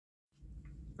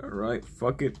Alright,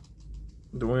 fuck it.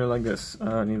 Doing it like this.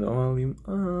 I need the volume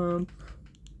up.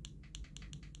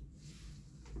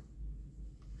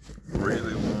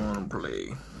 Really want to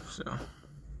play, so.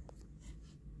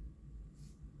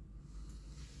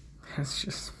 That's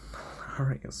just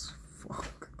alright as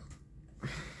fuck.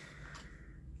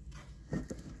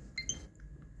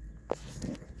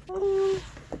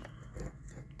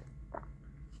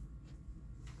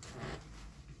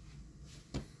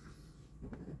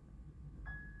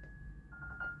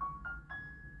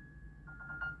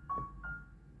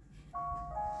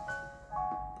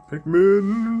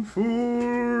 Pikmin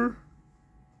 4.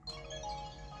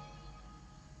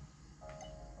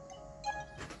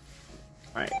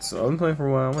 Alright, so I've been playing for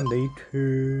a while. I'm on day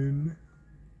 10.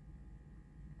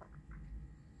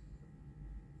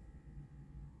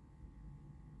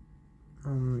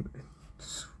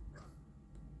 It's...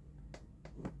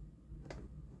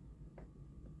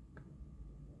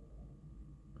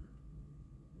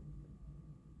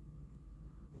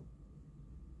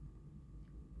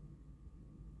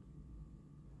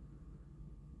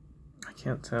 I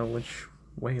can't tell which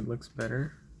way it looks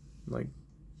better. Like,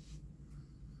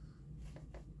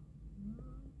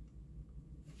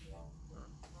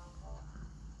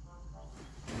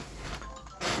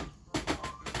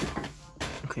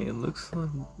 okay, it looks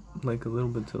like a little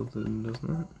bit tilted, doesn't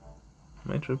it?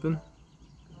 Am I tripping?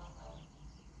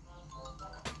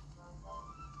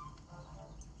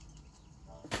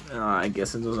 I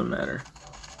guess it doesn't matter.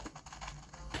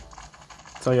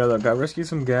 So yeah, look, I rescued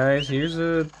some guys. Here's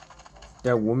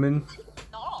that woman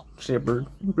shepherd.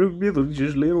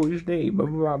 Just little each day. Blah,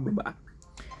 blah, blah, blah.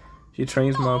 She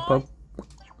trains my pup,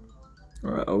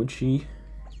 or Ochi.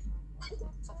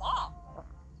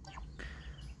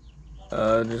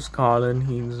 Just Colin.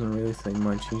 He doesn't really say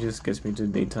much. He just gets me to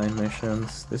daytime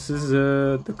missions. This is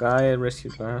the guy I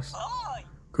rescued last.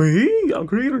 Hey, I'll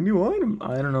create a new item.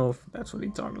 I don't know if that's what he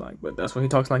talked like, but that's what he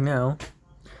talks like now.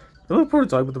 A little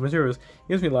prototype with the materials.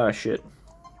 He gives me a lot of shit.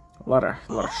 A lot of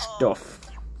stuff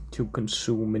to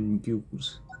consume and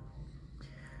use.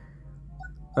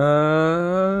 I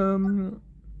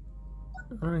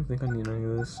don't think I need any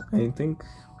of this. I think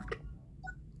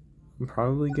I'll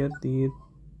probably get the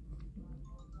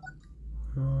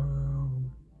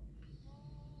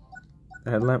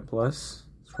headlamp plus.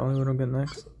 That's probably what I'll get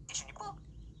next.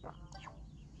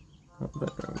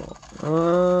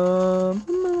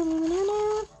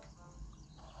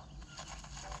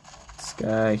 This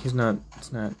guy, it's not.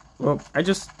 Well, I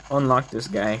just unlocked this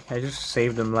guy. I just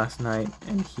saved him last night,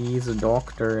 and he's a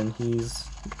doctor, and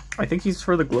I think he's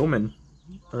for the glowman,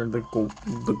 or the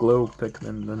glow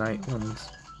Pikmin, the night ones.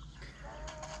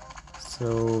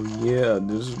 So yeah,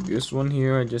 this one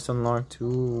here I just unlocked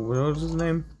too. What was his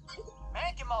name?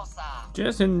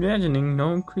 Just imagining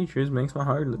known creatures makes my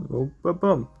heart go bum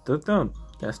bum. That's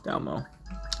Dalmo.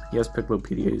 He has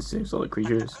Piccolopedia, he saves all the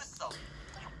creatures.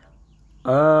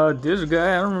 This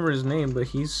guy, I don't remember his name, but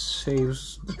he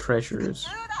saves the treasures.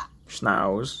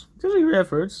 Schnauz. Because of your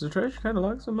efforts, the treasure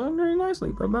catalogs them up very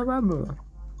nicely. Blah blah blah blah.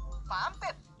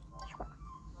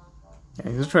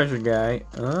 Yeah, he's a treasure guy.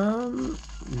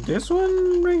 This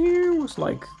one right here was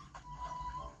like,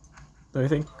 I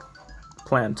think,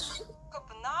 plants.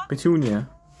 Petunia.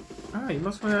 Ah, you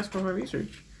must want to ask for my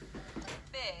research.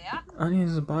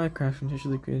 Onions is a biocraft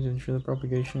intentionally created to ensure the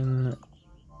propagation.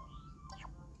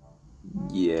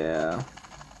 Yeah.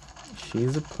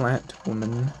 She's a plant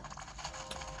woman.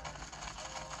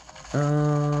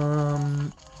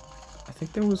 I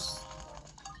think there was...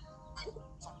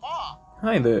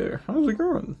 Hi there, how's it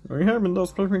going? Are you having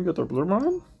those Pikmin get their blue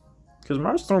on? Because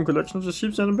my stone collection just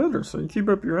keeps getting better, so you keep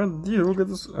up your end, you'll get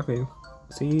this... Okay,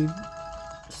 see...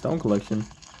 Stone collection.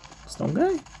 Stone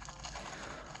guy?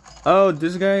 Oh,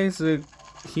 this guy is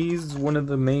he's one of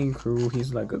the main crew.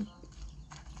 He's like a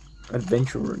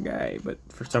adventurer guy, but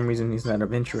for some reason he's not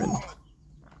adventuring.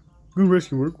 Good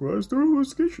rescue work requires thorough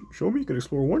investigation. Show me you can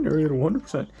explore one area to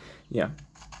 100%. Yeah.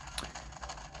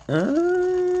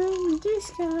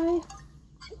 This guy.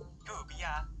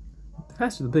 The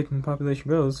faster the Pikmin population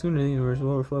grows, the sooner the universe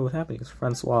will overflow with happiness.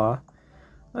 Francois.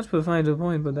 Let's put fine to the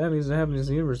point, but that means the happiness of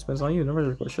the universe depends on you. Never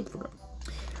record shit the fuck up.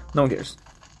 No one cares.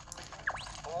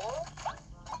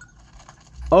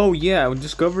 Oh yeah, we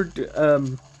discovered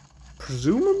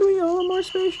presumably on my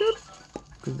spaceship?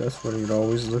 Because that's what it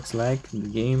always looks like in the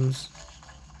games.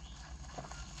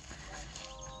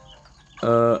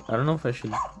 I don't know if I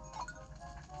should...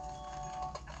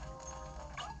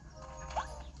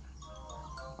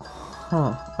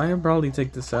 Huh, I can probably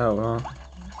take this out, huh?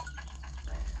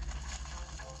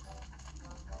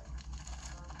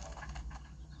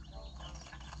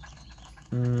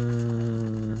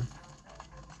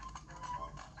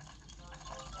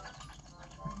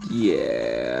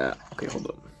 Yeah. Okay, hold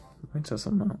up. I might test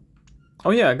something out.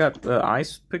 Oh yeah, I got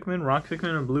ice Pikmin, rock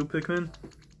Pikmin, and blue Pikmin.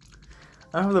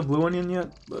 I don't have the blue onion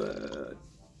yet, but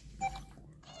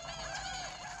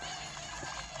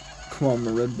come on,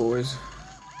 my red boys.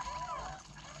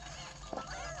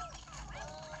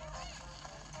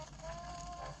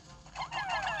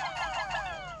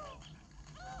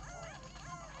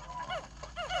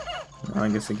 I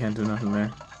guess I can't do nothing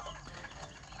there.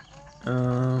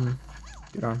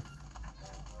 Get on.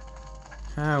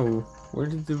 How? Where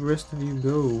did the rest of you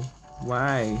go?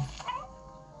 Why?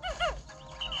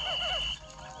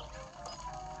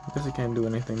 I guess I can't do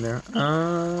anything there.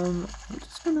 I'm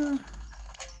just gonna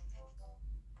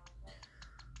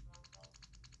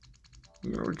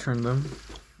return them.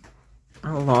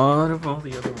 A lot of all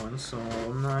the other ones, so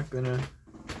I'm not really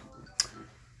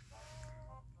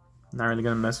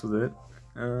gonna mess with it.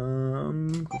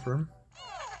 Confirm.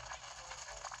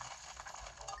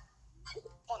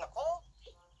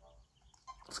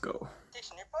 Let's go.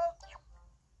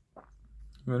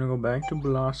 I'm gonna go back to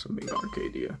Blossoming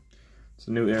Arcadia. It's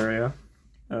a new area.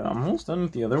 I'm almost done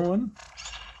with the other one,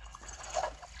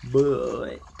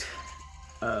 but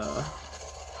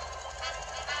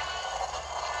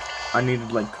I needed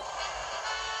to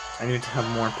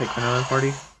have more Pikmin in the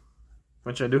party,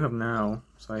 which I do have now,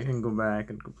 so I can go back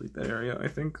and complete that area, I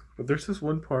think. But there's this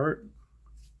one part.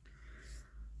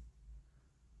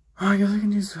 Oh, I guess I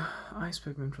can use Ice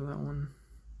Pikmin for that one.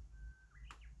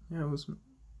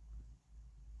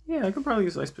 Yeah, I could probably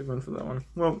use Ice Pikmin for that one.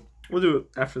 Well, we'll do it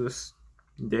after this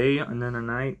day, and then a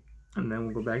night, and then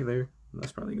we'll go back there.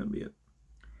 That's probably gonna be it.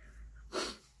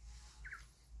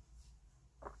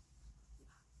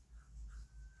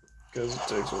 Because it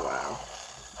takes a while.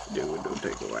 Dude, it don't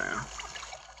take a while.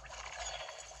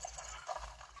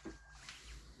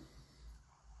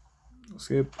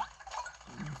 Skip.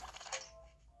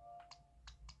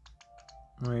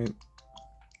 Wait.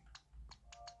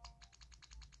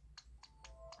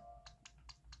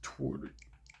 Toward it.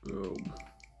 Oh.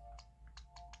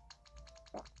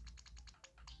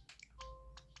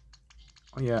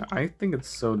 Oh yeah, I think it's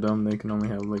so dumb they can only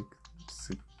have like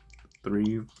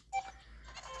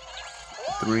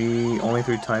only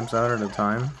three types out at a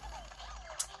time.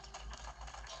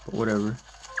 But whatever.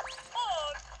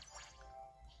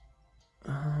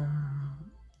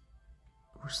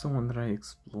 Where's the one that I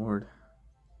explored?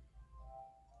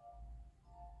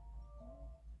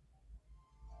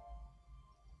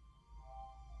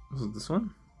 Was it this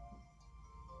one?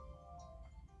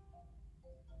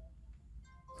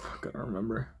 Fuck, I don't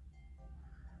remember.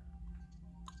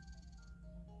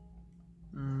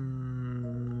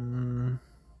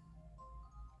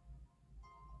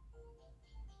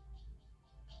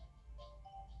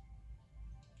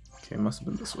 Okay, it must have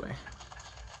been this way.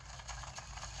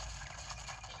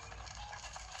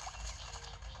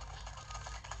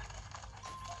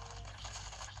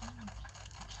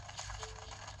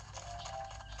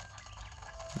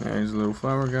 There's little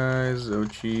flower guys.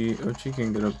 Ochi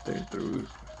can get up there through.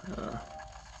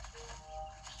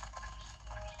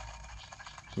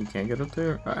 He can't get up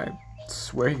there? I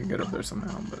swear he can get up there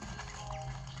somehow, but.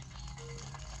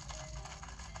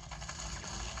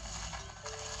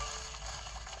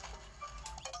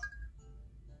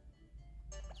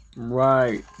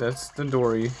 Right, that's the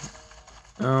Dory.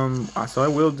 So I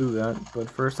will do that, but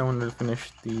first I wanted to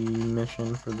finish the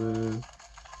mission for the.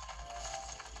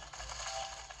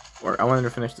 Or I wanted to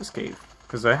finish this cave,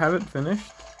 because I have it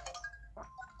finished,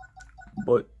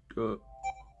 but,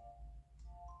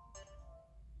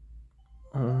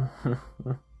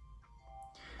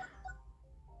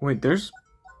 wait, there's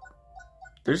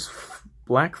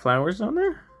black flowers down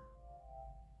there?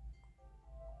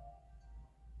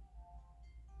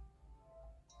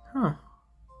 Huh. I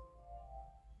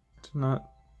did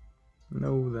not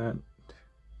know that.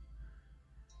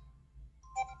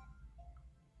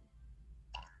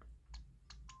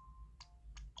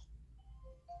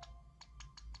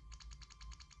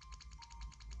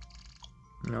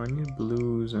 No, I need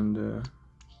blues and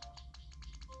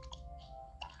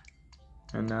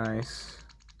ice.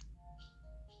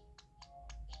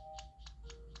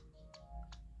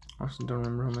 Also don't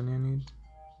remember how many I need.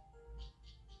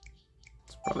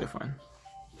 It's probably fine.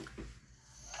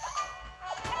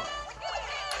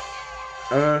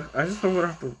 I just don't want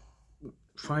to have to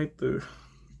fight the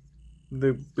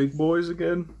big boys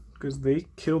again, because they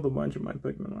killed a bunch of my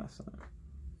Pikmin last time.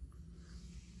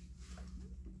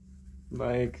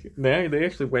 Like, they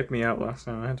actually wiped me out last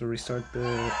time. I had to restart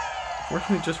the...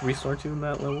 Fortunately, just restart you in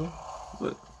that level,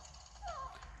 but...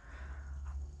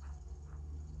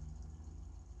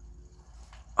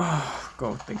 Oh,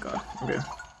 God, thank God. Okay.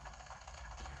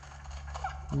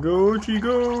 Go, Chi,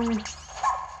 go!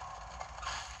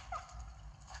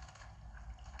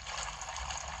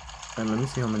 And let me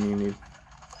see how many you need.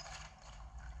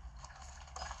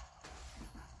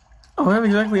 Oh, I have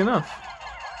exactly enough.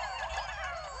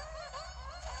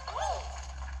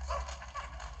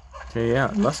 Okay,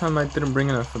 yeah. Last time I didn't bring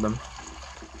enough for them.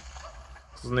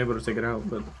 I wasn't able to take it out,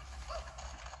 but...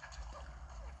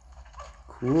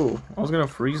 Cool. I was gonna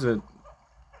freeze it.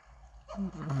 Oh,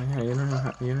 yeah, you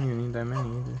don't even need that many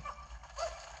either.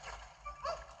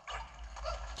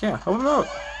 Yeah, help him out!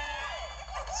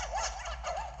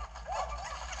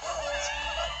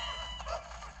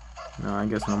 No, I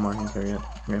guess no more can carry it.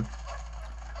 Okay.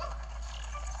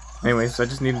 Anyways, I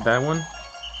just needed that one.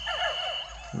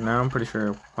 Now I'm pretty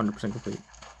sure 100% complete.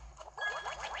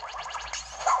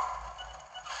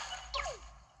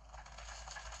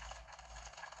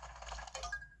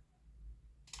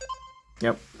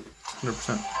 Yep,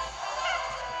 100%.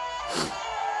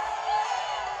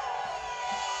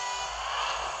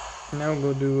 Now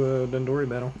we'll go do a Dandori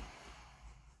battle.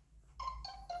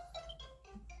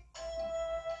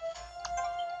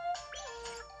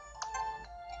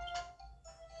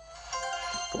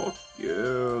 Fuck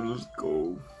yeah, let's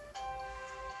go.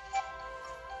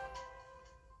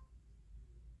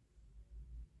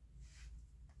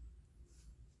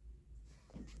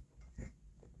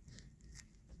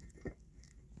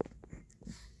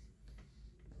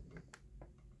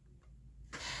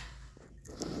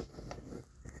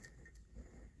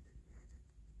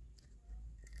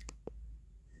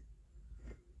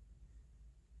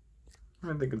 I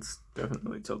think it's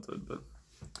definitely tilted, but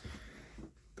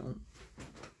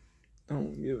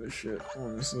don't give a shit,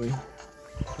 honestly. Here,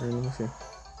 let me see.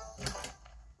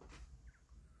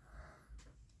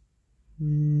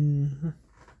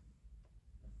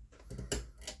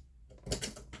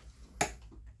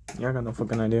 Yeah, I got no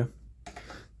fucking idea.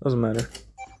 Doesn't matter.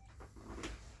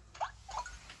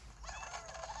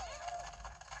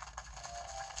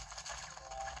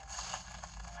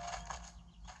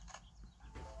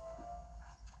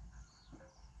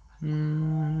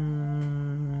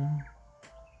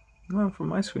 Well, from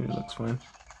my screen it looks fine.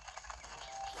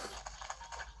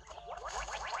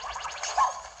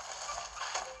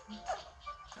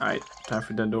 Alright, time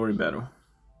for Dandori battle.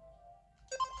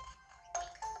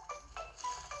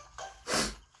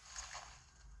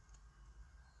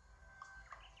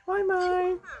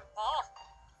 Bye.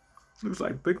 Looks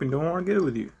like Pikmin don't want to get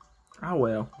with you. Ah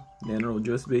well, then it'll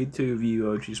just be two of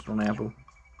you, Cheese Pineapple.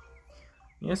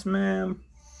 Yes, ma'am.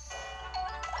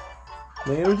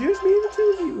 Then it'll just be the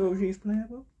two of you, Cheese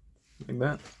Pineapple. Like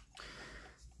that.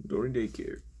 Dory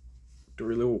daycare.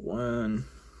 Dory level 1.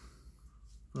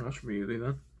 That should be easy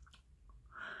then.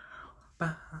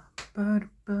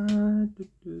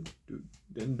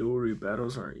 Then Dory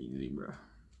battles are easy, bro.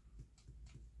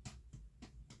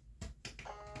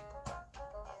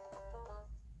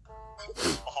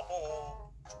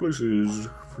 Places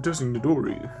for testing the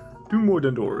Dory. Do more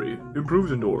than Dory. Improve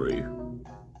the Dory.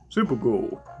 Simple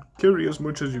goal. Carry as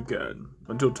much as you can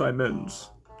until time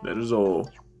ends. That is all.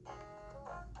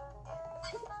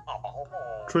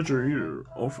 Treasure here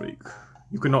are fake.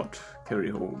 You cannot carry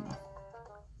home.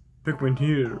 Pikmin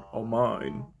here are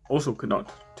mine. Also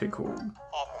cannot take home.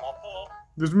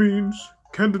 This means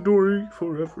Candidori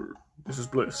forever. This is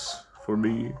bliss for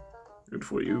me and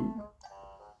for you.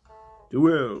 Do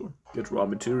well, get raw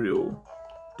material.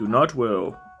 Do not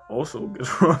well, also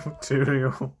get raw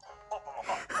material.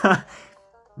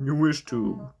 You wish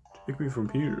to take me from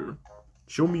here.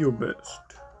 Show me your best,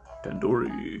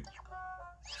 Dandori.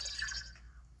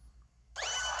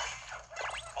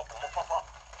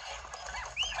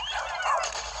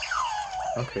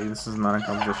 Okay, this is not a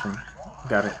competition.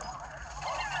 Got it.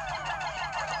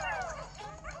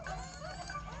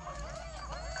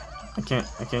 I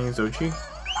can't use Ochi.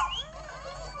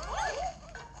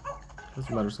 What's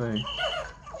I about to say?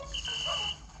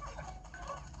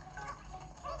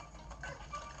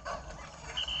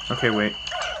 Okay, wait.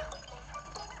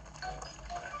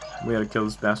 We gotta kill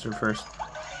this bastard first.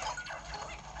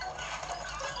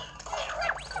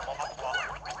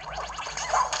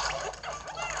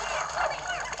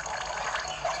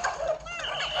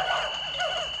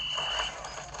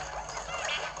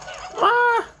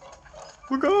 Ah!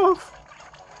 Look off!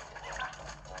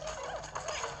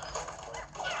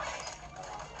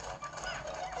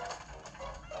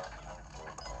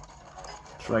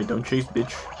 That's right, don't chase,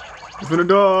 bitch. He's gonna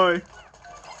die!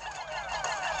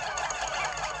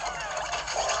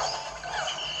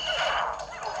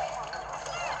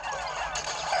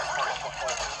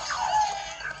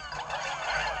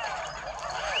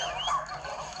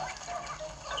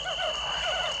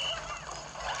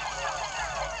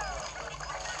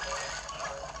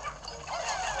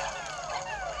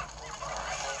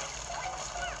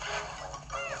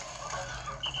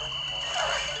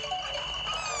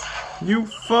 You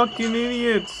fucking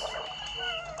idiots!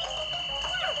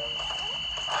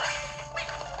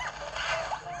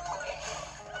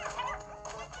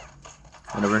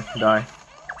 Whatever, die.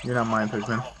 You're not mine,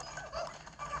 Pikmin.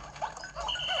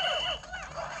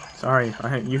 Sorry,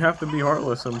 you have to be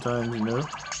heartless sometimes, you know?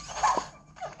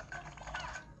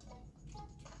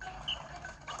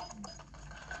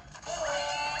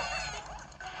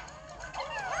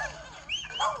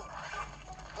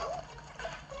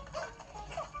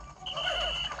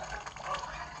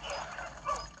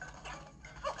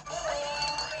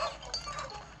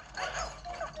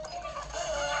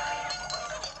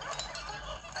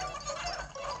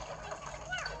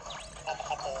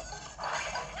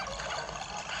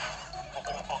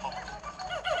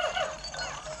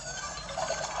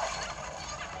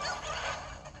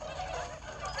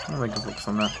 I like to focus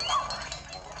on that.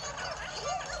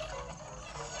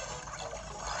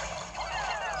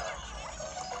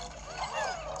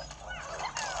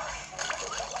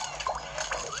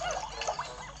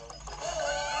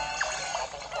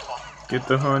 Get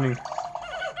the honey.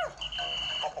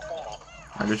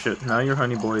 Oh, good shit. Now you're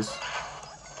honey, boys.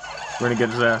 We're gonna get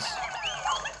his ass.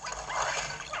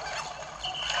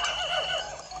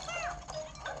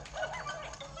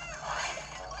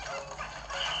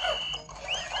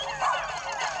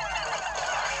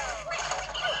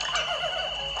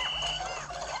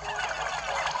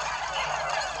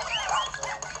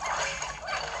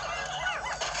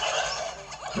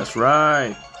 That's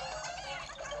right.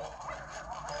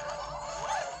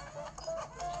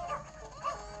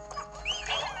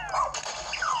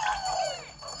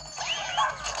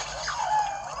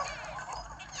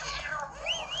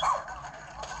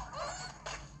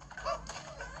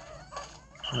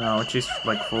 No, she's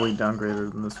like fully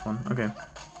downgraded in this one. Okay.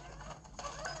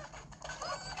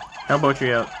 How about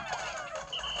you out?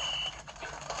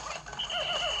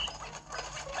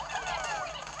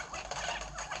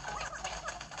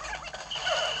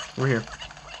 We're here.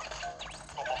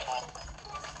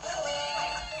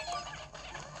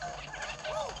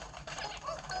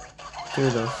 Two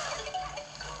of those.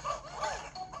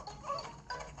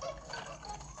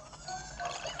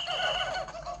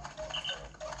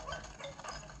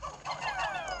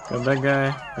 Got that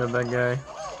guy. Got that guy.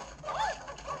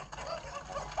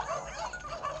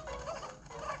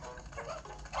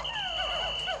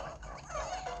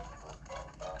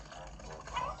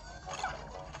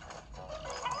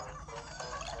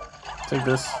 Take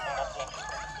this.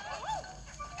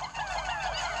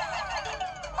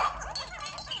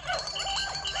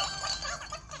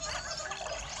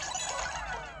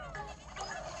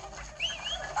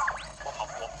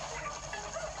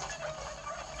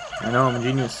 I know, I'm a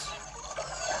genius.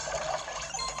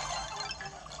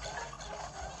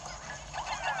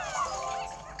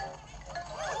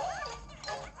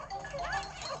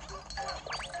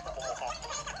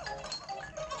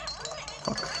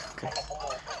 Fuck, okay.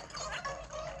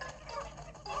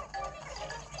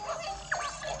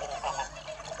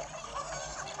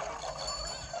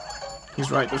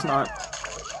 He's right, there's not.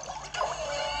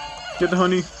 Get the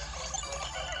honey.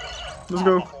 Let's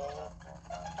go.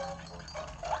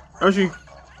 Archie.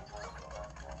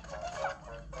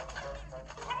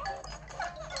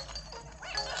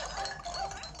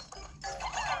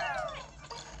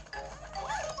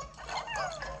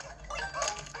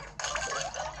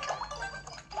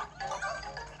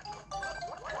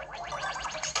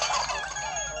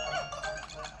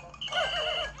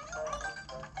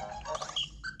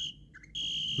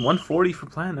 $140 for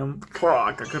platinum.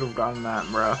 Fuck, I could have gotten that,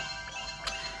 bro.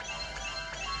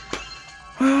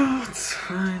 Well, it's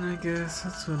fine, I guess.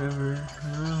 That's whatever.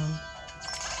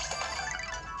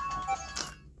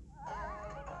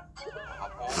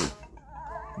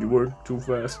 You work too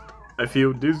fast. I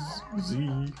feel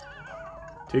dizzy.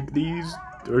 Take these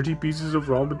 30 pieces of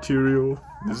raw material.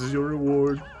 This is your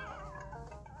reward.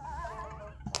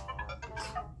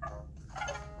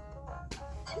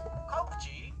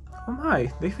 Oh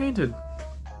my, they fainted.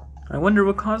 I wonder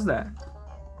what caused that.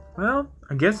 Well,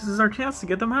 I guess this is our chance to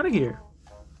get them out of here.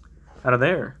 Out of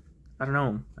there. I don't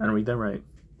know. I don't read that right.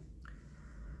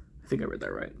 I think I read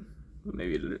that right. But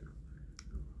maybe I did it.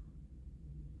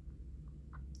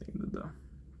 I think I did though.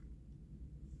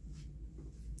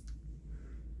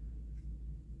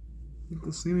 You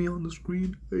can see me on the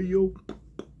screen. Hey yo.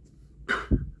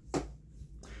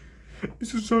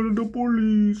 It's the sound of the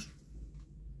police.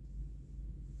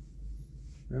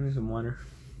 I need some water.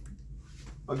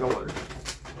 I got water.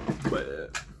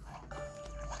 But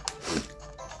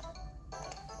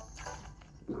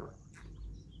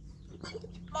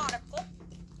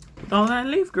all that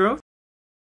leaf growth.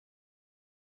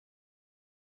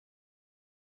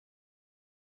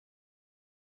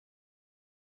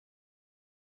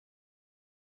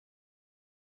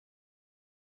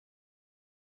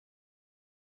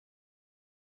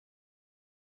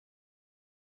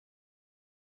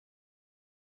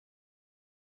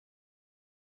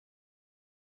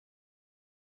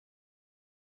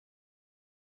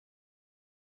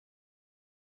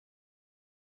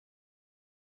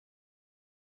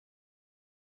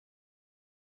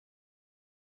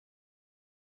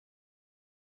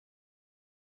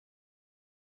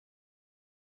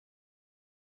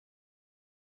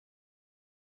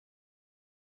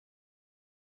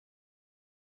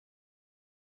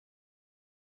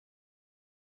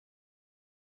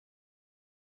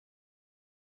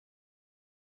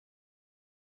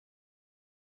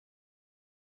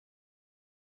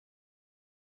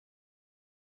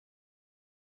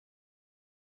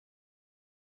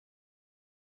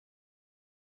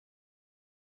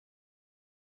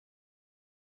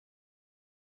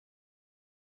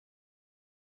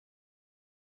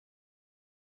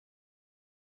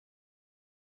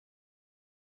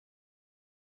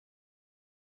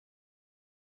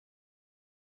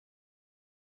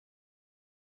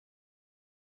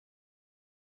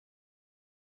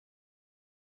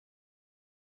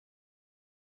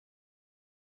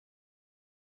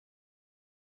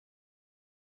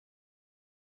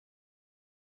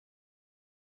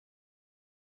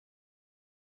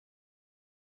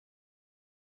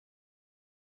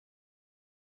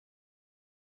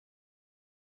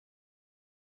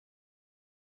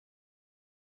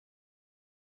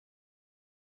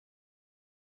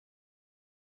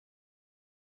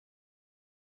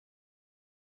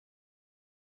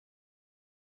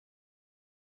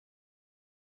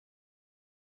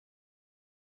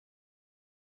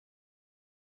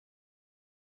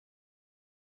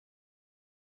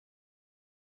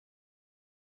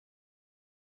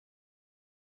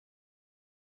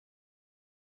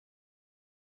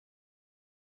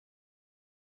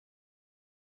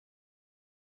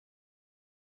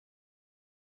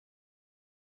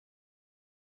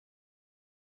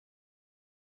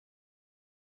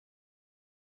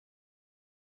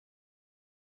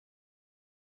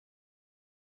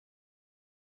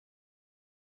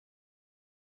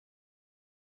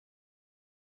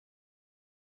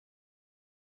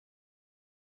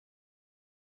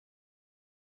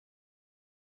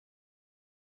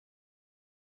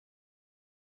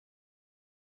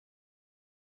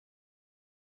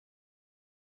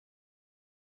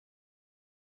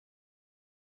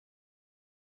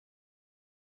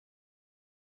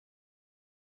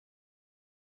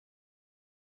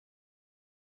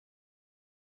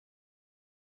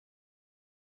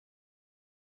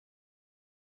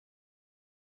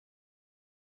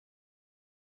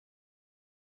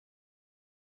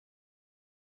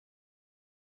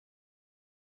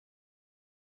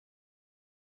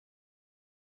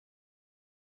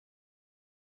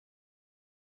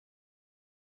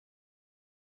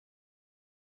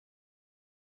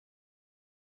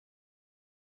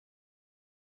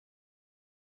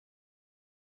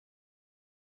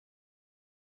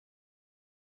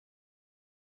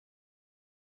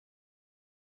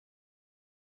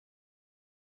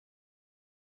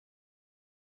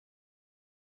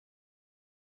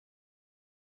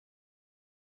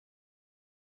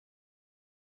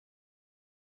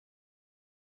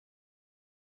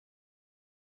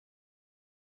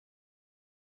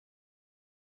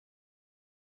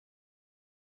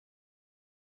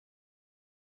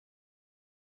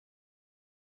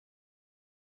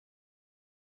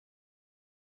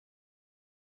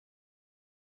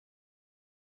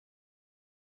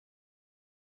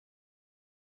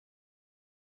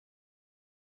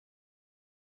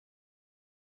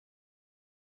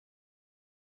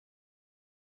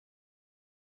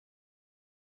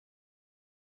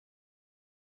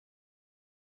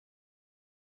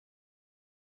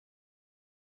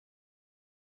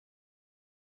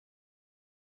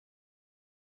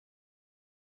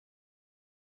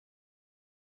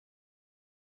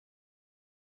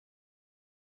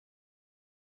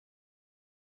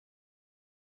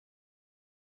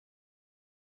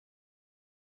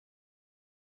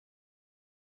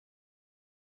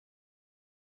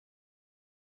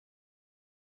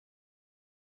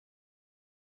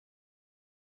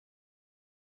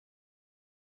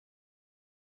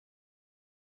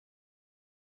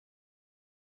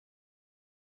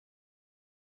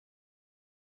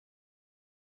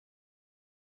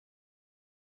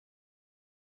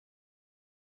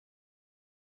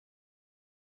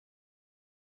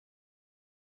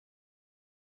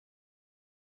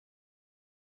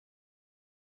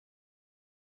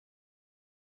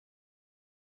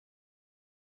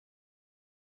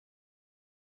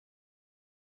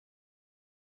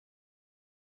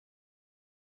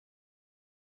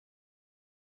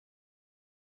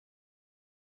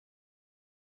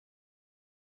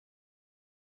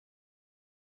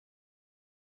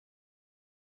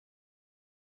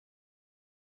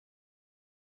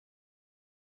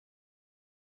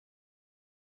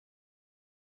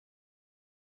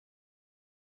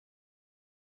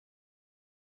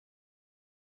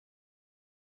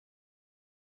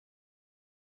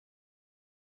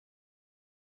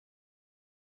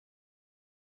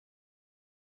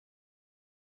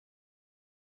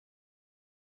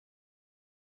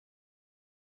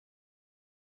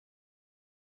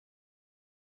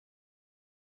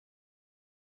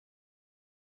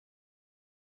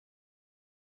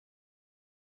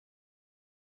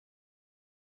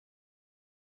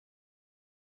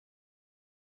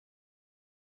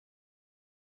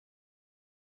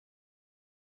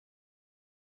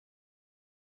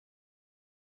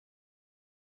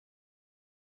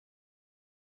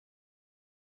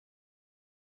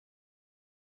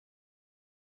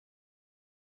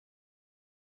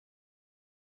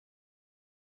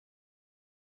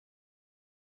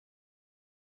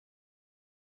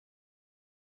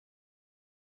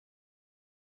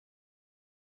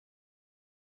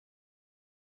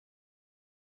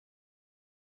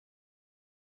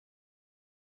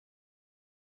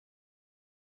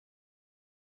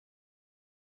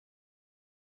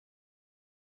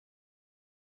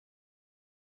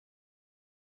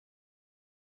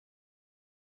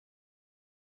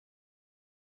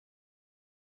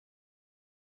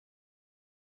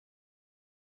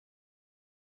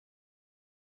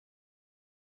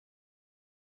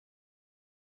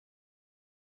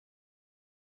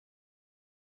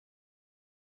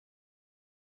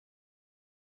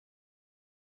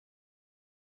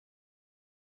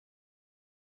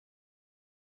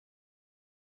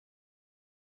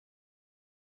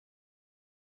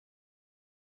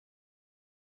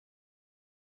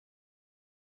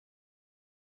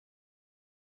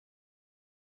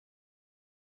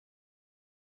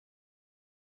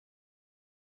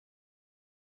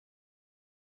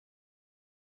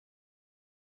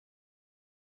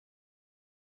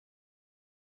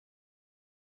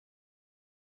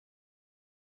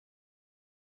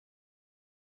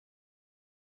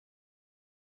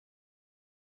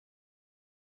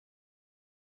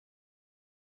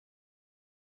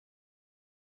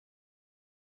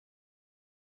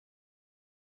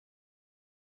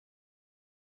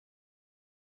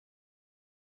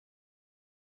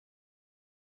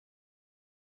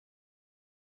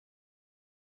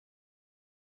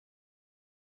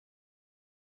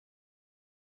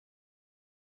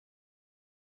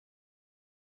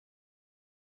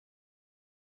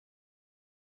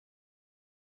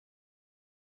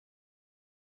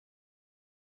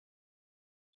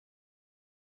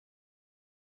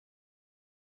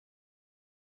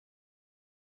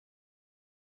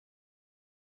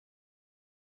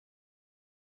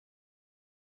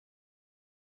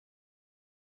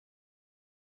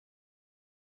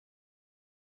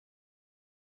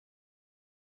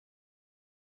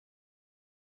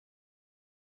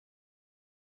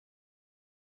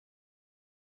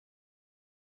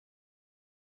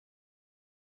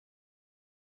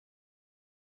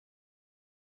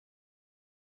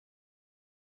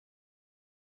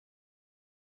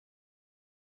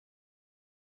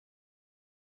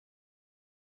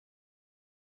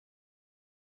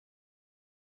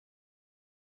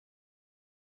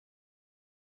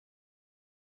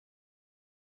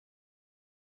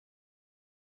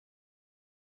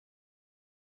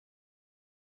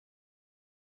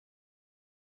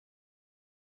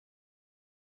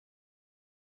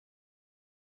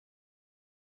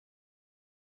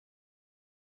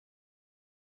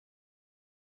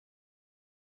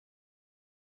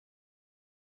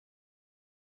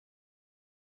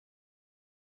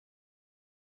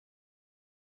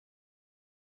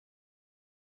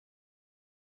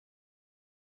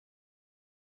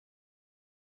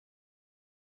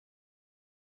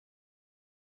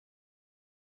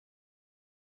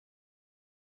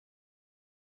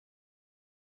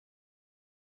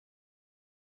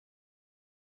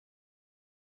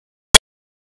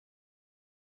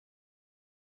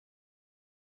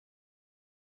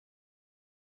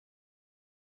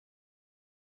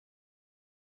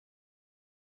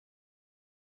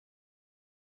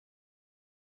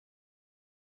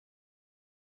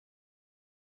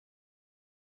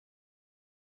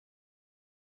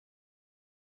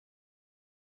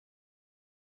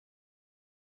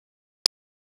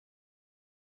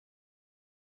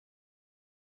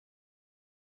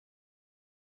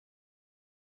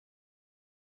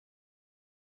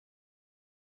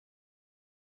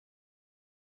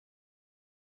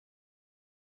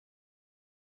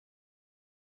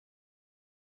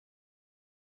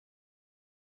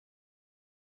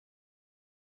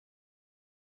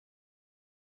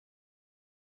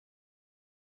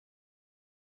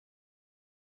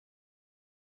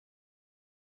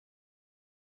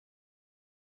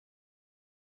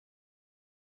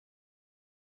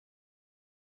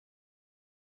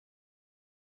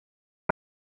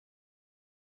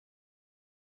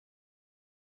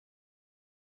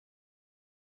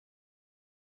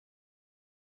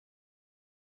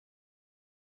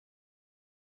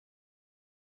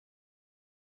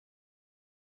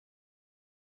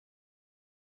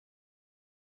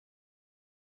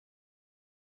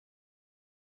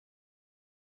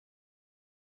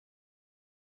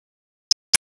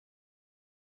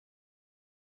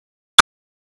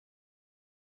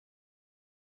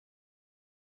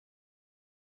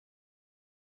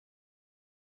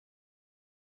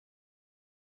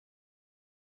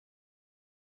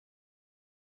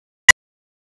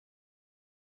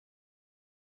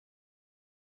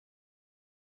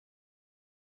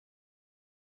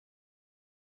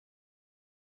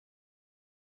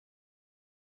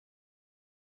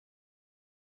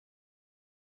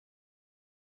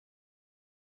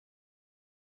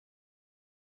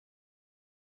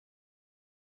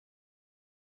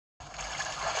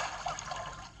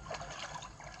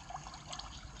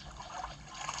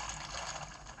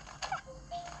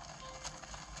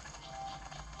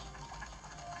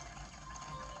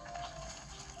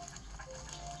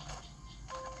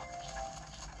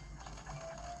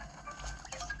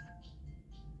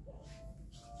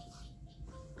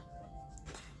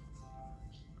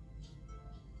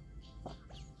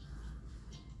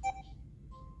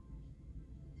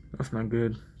 That's not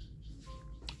good.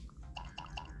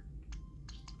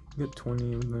 Get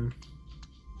 20 of them.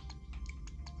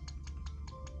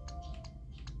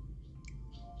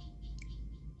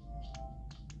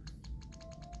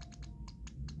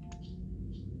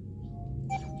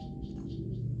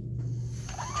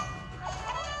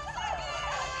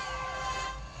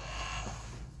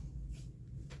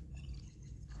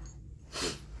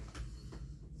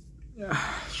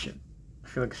 Shit. I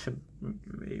feel like I should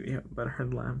maybe have a better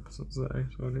headlamp since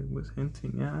that's what it was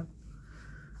hinting at.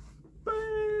 But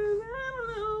I don't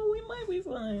know, we might be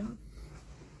fine.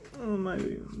 Oh, we might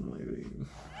be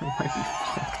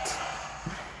fucked.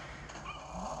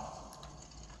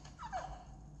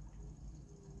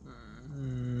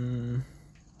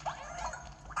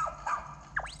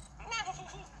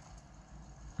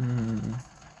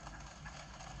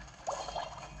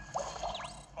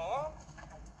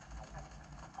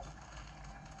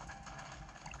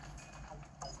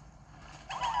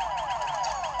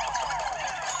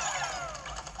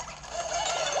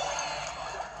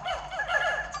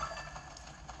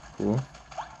 Cool.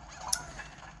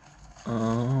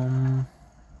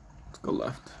 Let's go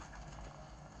left.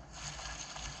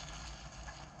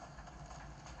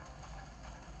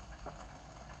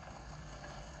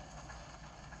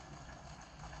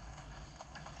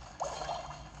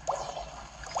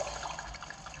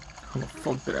 How the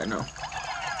fuck did I know?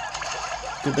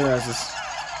 Get their asses.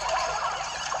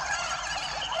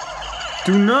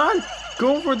 Do not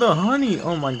go for the honey!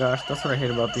 Oh my gosh, that's what I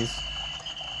hate about these.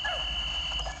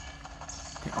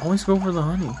 They always go for the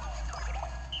honey.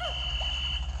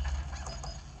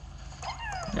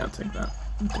 Yeah, I'll take that.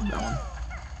 I'll take that one.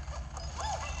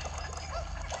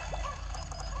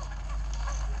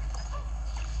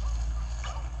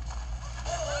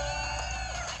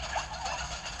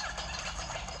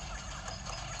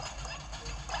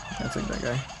 I'll take that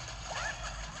guy.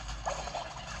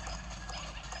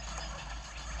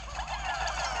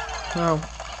 No,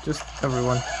 just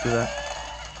everyone do that.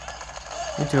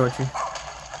 You too, Archie.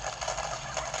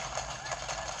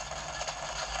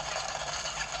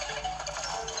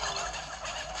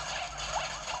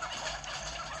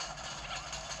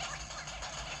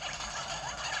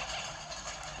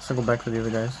 So go back for the other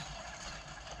guys.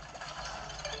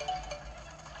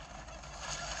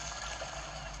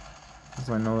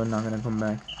 So I know they're not gonna come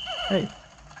back. Hey!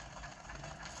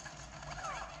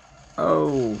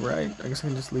 Oh, right. I guess I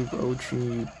can just leave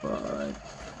Ochi, but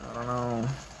I don't know.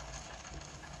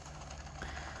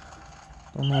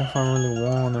 Don't know if I really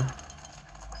wanna.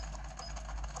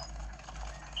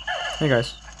 Hey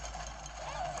guys.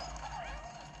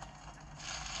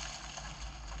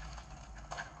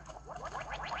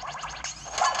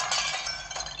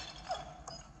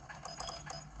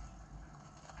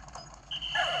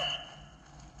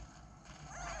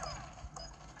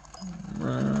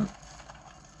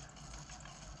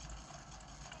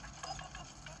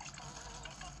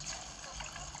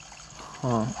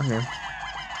 Oh, okay.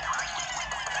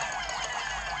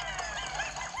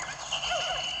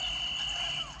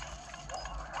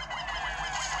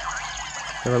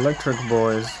 They're electric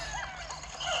boys.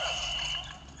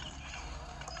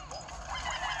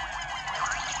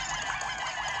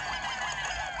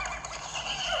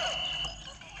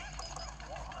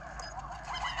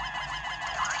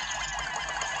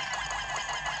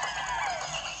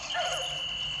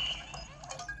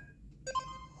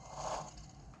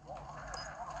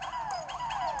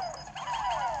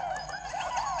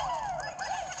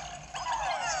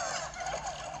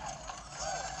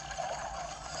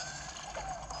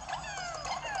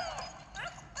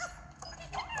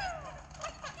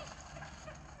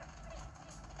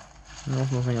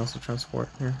 There's nothing else to transport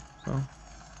here, so.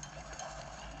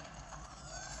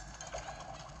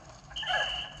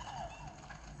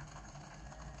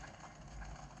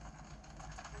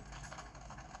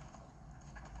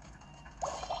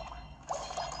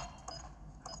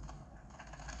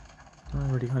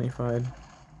 Already honeyfied.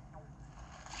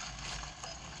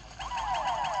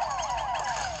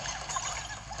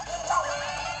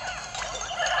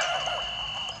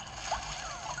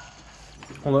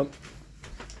 Hold up.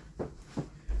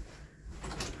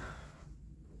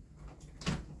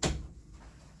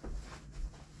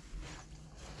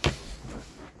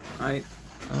 I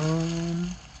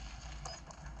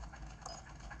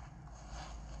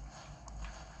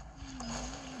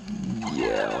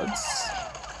yeah, let's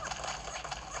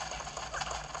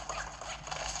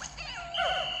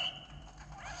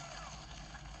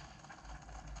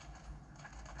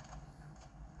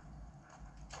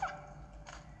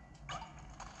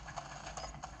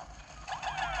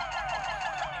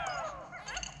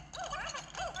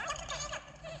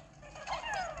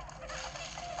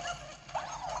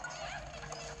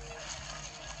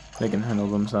They can handle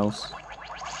themselves.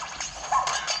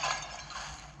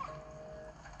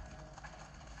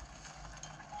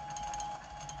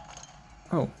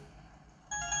 Oh.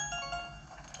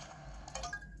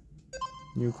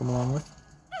 You come along with?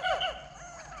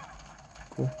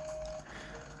 Cool.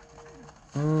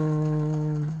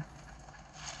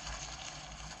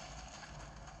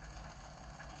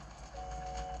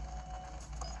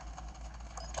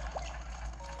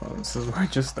 Oh, this is where I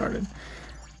just started.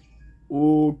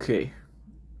 Okay.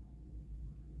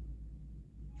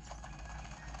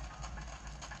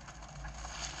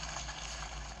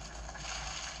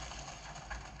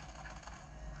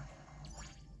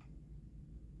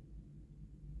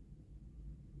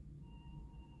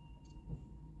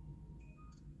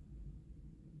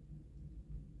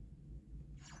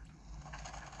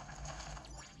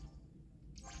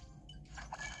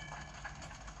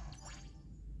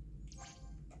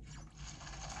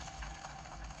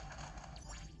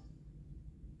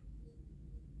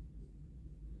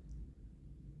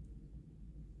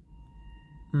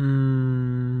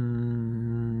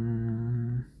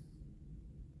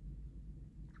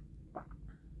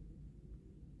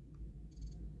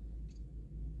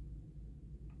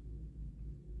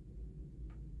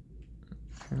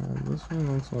 This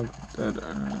one looks like a dead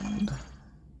end.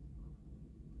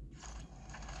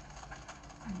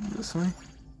 This way?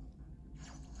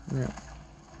 Yeah.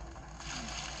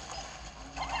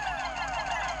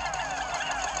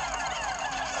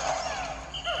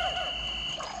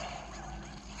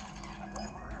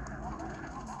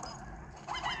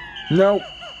 No!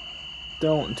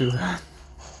 Don't do that.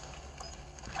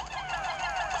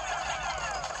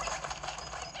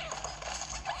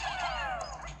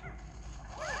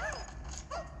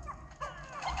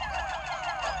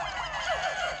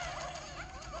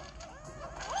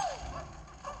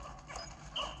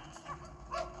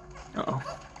 Uh-oh.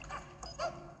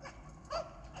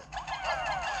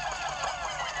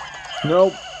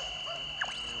 Nope.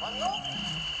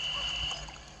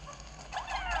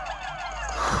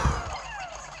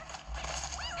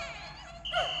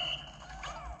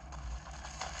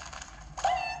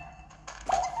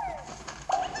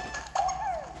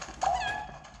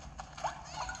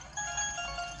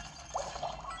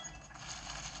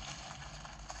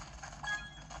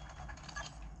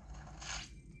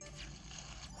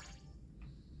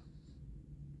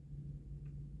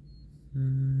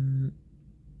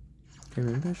 Okay,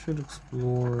 maybe I should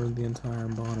explore the entire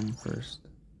bottom first.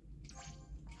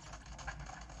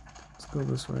 Let's go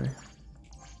this way.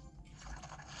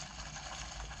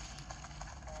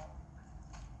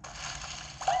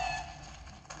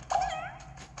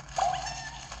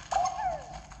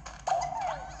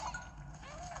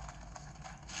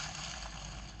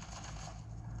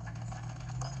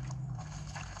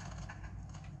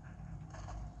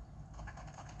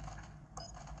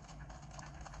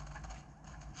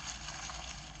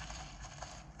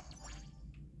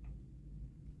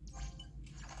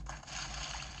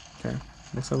 Okay,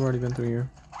 guess I've already been through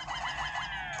here.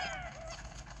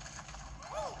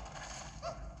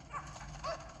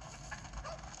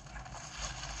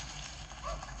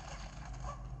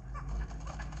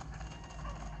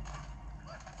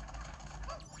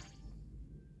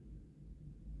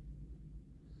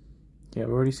 Yeah, I've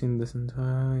already seen this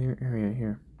entire area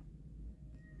here.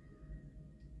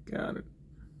 Got it.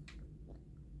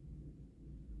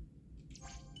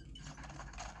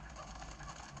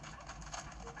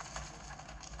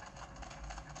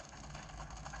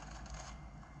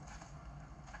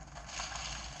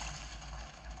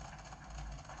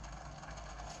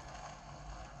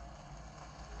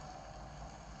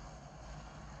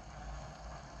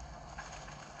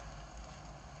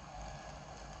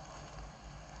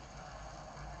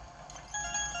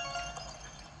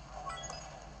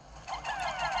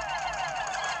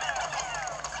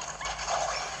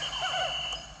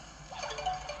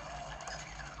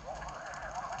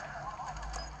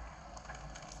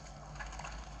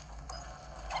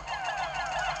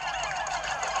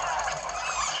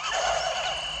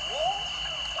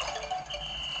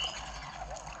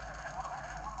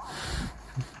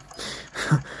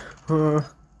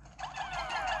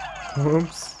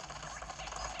 Whoops.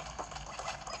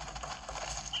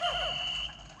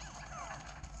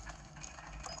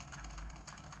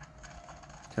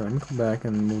 Okay, let me go back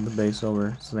and move the base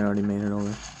over since I already made it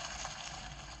over.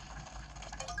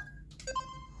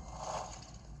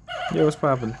 Yo, what's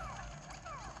poppin'?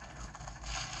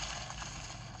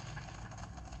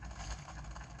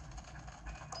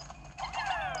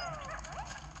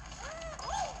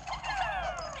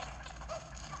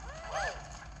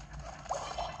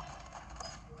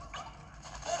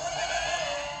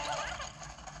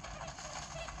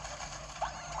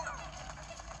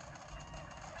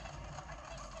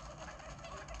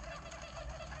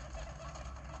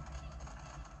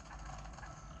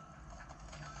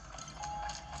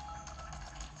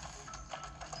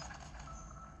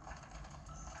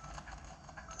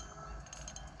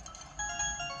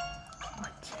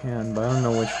 can, but I don't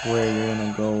know which way you're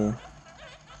gonna go.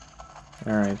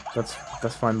 Alright, that's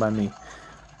fine by me.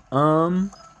 I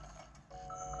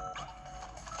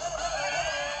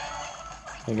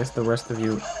guess the rest of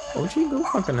you... Ochi, go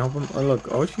fucking help him. Oh, look,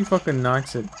 Ochi fucking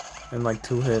knocks it in like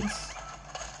 2 hits.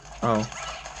 Oh.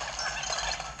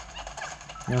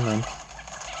 Never mind.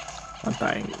 I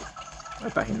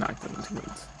thought he knocked it in 2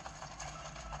 hits.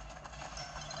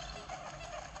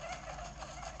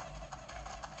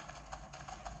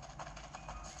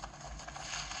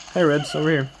 Hey, Reds, over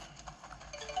here.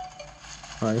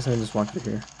 Oh, I guess I just walked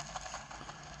through here.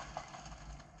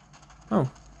 Oh.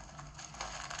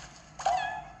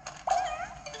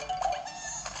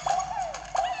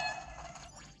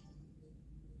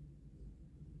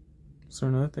 Is there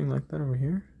another thing like that over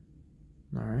here?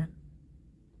 Alright.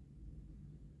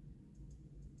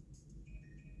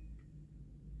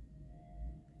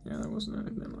 Yeah, there wasn't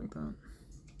anything like that.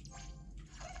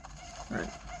 Alright.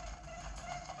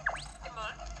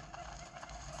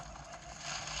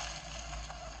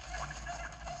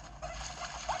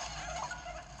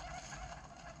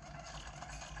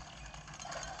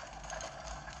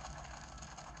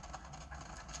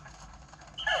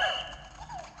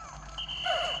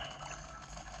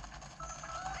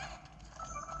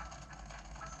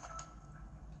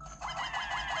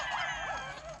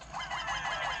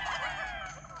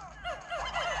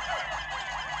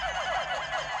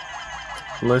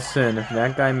 Listen, if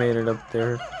that guy made it up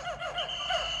there...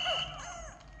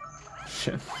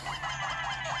 Shit.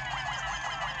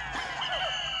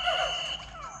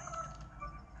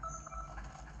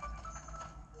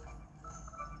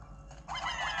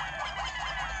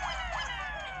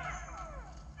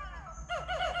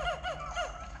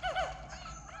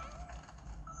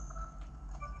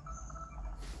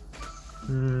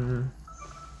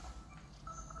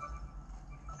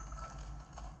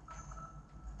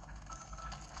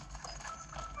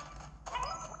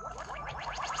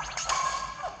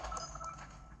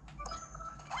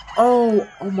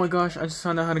 Oh my gosh, I just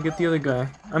found out how to get the other guy.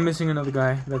 I'm missing another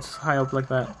guy that's high up like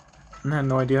that. And I had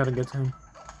no idea how to get to him.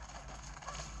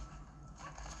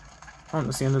 Oh,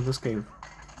 that's the end of this cave.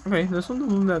 Okay, this one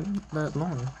doesn't look that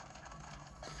long.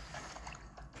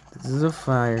 This is a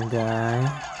fire guy.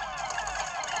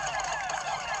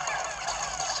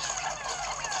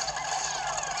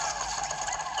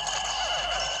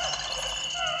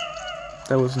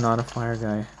 That was not a fire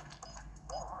guy.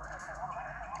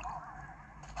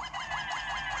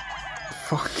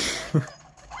 Fuck.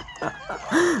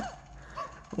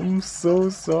 I'm so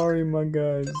sorry, my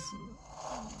guys.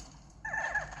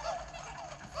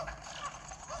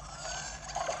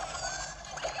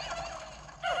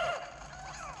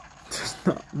 Just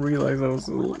not realize I was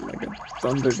like a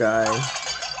thunder guy.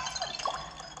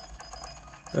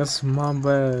 That's my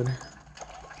bad.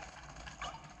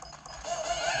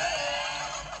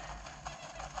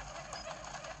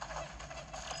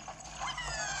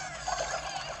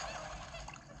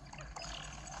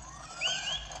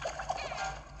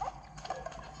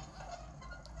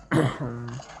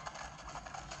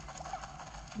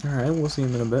 Alright, we'll see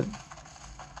him in a bit.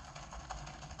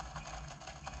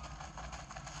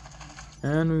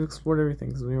 And we've explored everything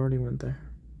because we already went there.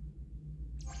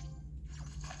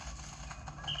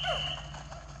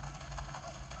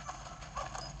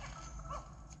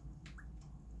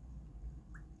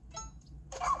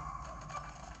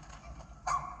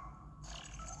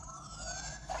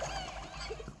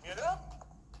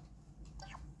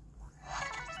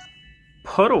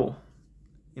 Puddle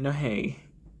in a hay.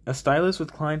 A stylist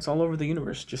with clients all over the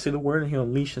universe. Just say the word and he'll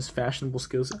unleash his fashionable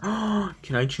skills.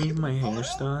 Can I change my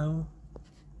hairstyle?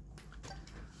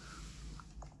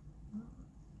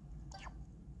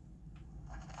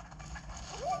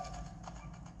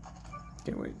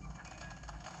 Okay, wait.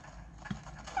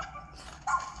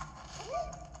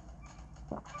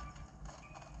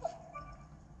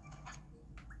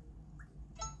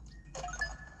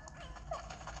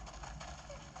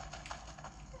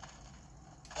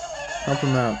 Help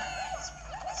him out.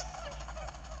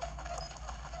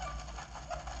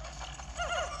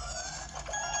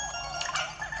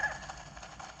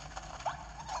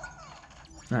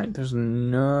 Alright, there's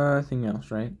nothing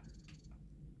else, right?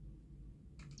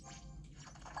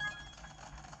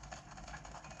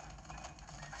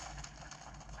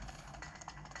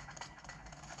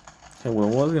 Okay, well,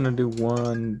 I was gonna do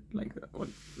one, like,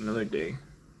 another day.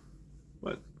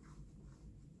 But...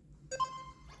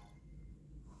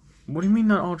 What do you mean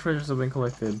not all treasures have been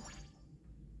collected?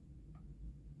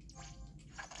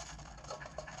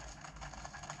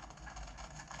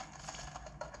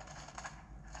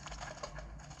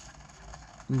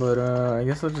 But, I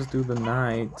guess I'll just do the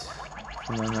night.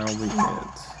 And then that'll be it.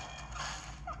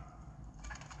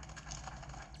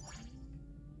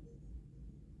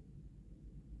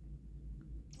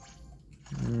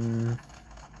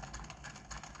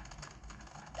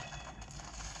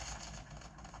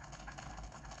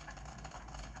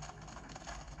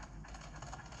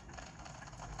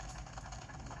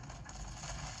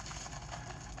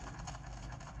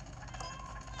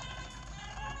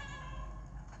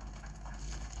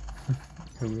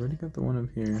 Okay, we already got the one up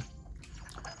here.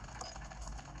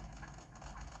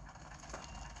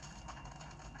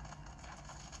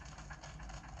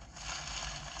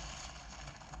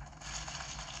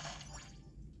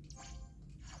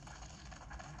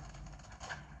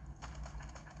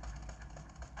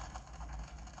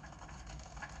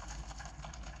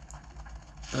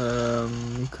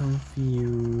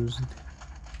 Confused.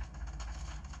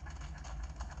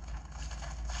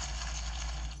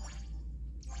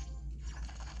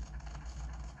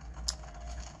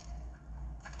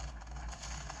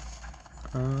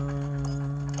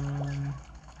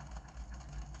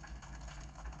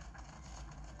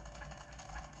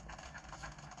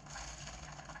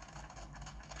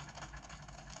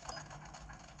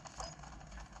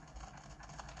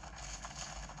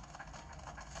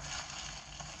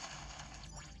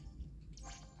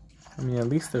 I mean, at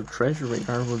least the treasure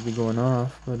radar would be going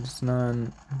off, but it's not.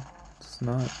 It's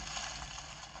not.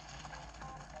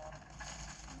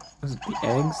 Is it the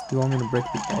eggs? Do you want me to break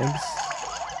the eggs?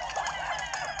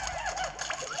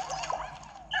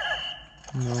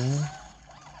 No.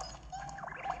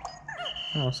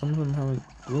 Oh, some of them haven't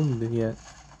bloomed yet.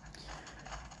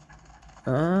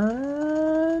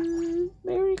 I'm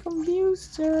very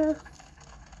confused.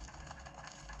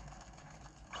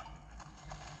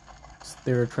 Is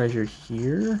there a treasure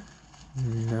here?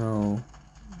 No.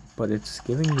 But it's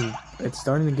giving me. It's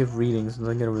starting to give readings.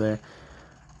 Let me get over there.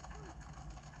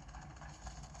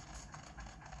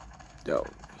 Oh,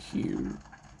 here.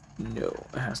 No,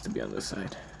 it has to be on this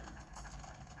side.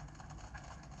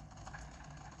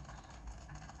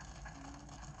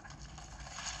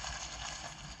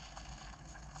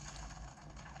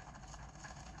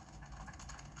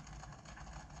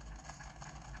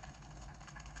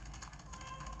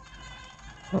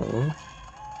 Oh.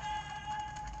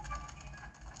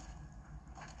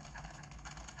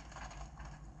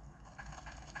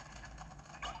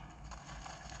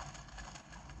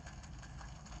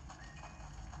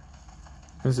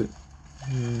 Is it?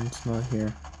 It's not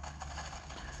here.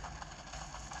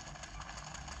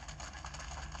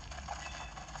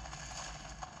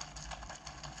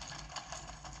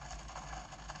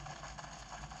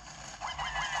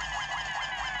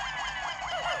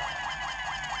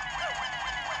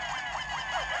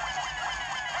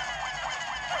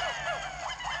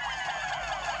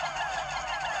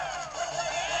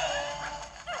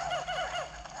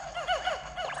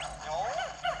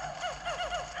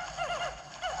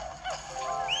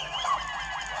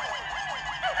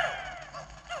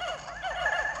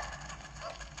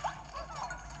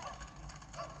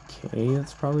 Okay,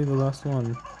 that's probably the last one.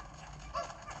 Is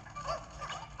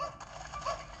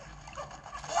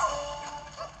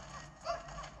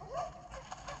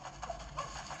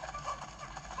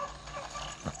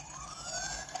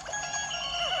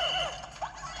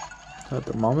that a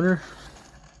thermometer?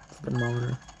 It's a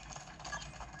thermometer.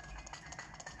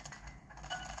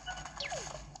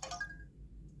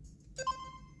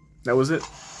 That was it.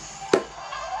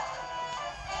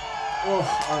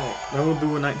 Oh, alright. Then we'll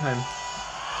do a nighttime.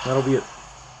 That'll be it.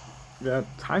 Yeah,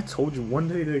 I told you one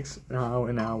day takes an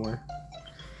hour.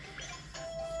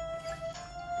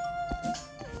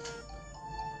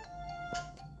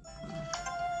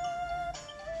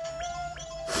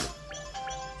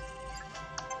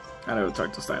 I gotta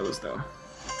talk to stylist though.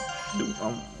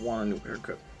 I want a new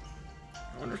haircut.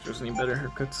 I wonder if there's any better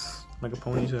haircuts, like a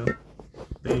ponytail.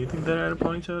 Hey, you think that I had a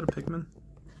ponytail to Pikmin?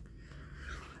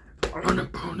 I want a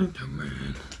ponytail,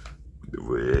 man. The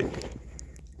wig.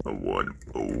 I want a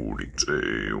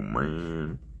ponytail,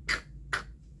 man.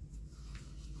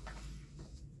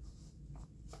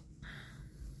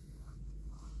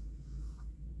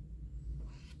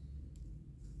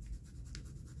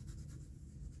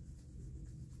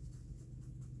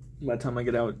 By the time I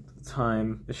get out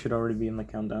time, it should already be in the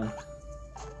countdown.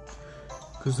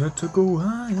 Cause that took a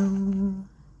while.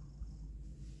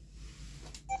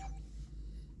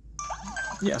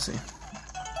 Yeah, see.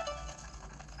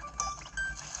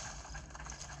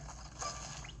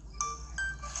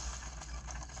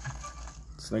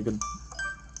 It's like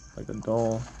a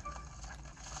doll.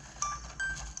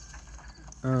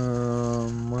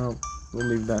 Well, we'll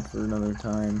leave that for another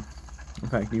time. In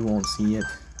fact, you won't see it.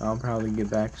 I'll probably get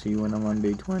back to you when I'm on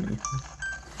day 20.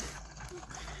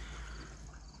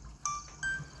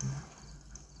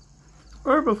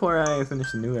 Or before I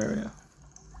finish the new area.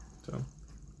 So.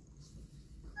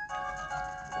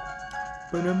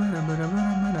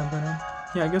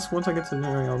 Yeah, I guess once I get to the new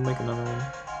area, I'll make another one.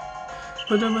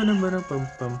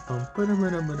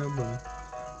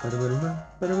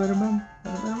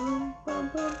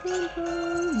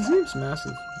 Seems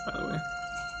massive, by the way.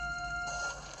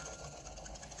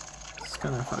 It's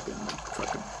kind of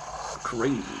fucking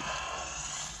crazy.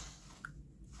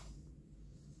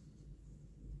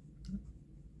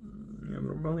 Yeah,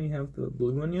 but I'll probably have the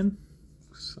blue onion,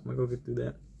 so I'm gonna go get through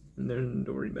that. And then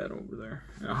don't worry about over there.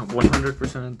 I'll have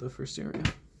 100% of the first area.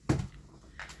 I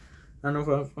don't know if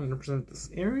I'll have 100% this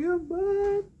area,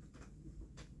 but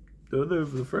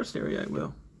the first area I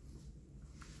will.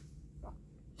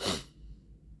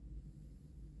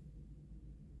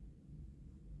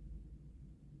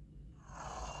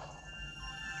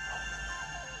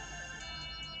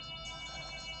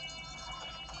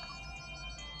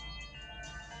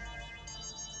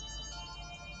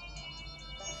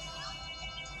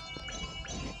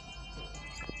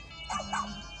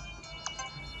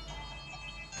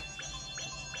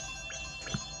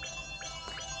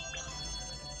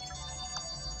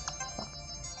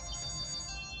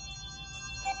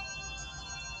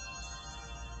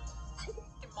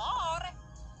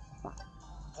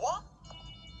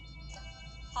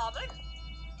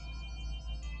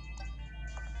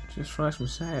 Just flash me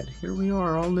sad. Here we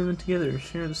are, all living together,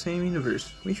 sharing the same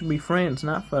universe. We should be friends,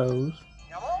 not foes.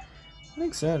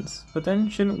 Makes sense. But then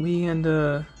shouldn't we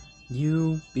and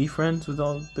you be friends with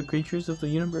all the creatures of the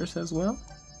universe as well?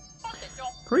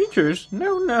 Creatures?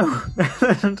 No. That's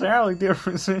an entirely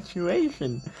different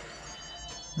situation.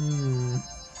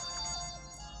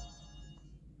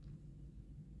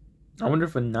 I wonder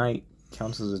if a night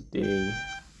counts as a day.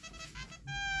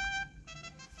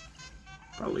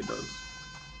 Probably does.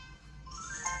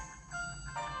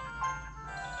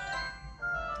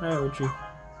 Hi, Ochi.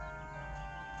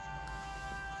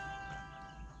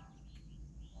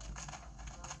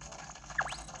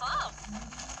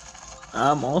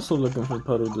 I'm also looking for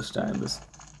Puddle the Stylist.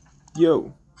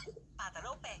 Yo.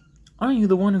 Aren't you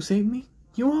the one who saved me?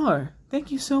 You are. Thank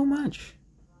you so much.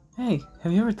 Hey,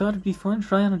 have you ever thought it'd be fun to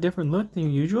try on a different look than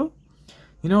your usual?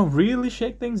 You know, really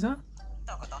shake things up?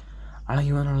 I'll let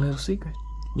you in on a little secret.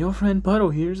 Your friend Puddle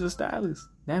here is a stylist.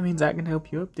 That means I can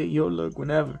help you update your look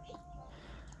whenever.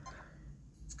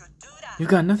 You've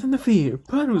got nothing to fear.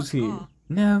 Puddle's here.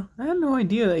 Now, I had no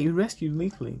idea that you rescued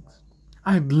leaflings.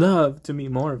 I'd love to meet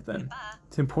more of them.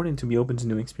 It's important to be open to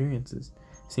new experiences.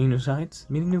 Seeing new sights,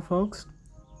 meeting new folks.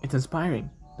 It's inspiring,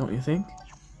 don't you think?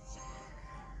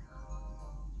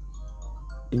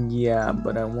 Yeah,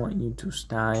 but I want you to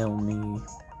style me.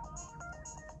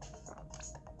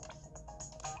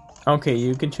 Okay,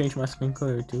 you can change my skin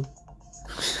color too.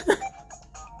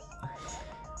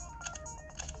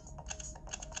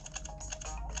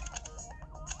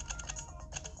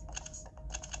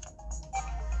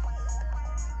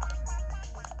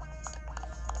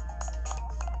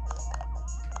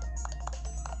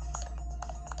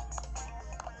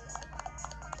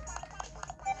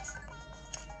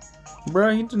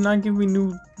 Bro, he did not give me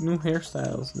new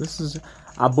hairstyles. This is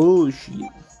a bullshit.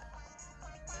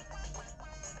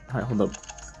 Alright, hold up.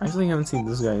 I actually haven't seen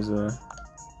this guy's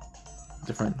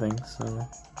different things, so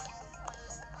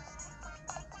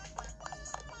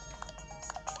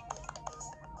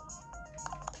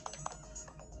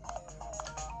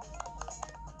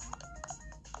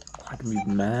I can be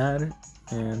mad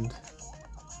and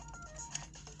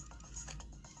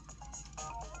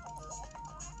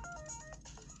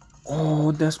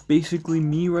oh, that's basically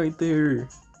me right there.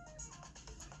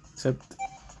 Except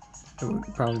it would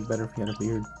be probably better if he had a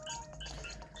beard.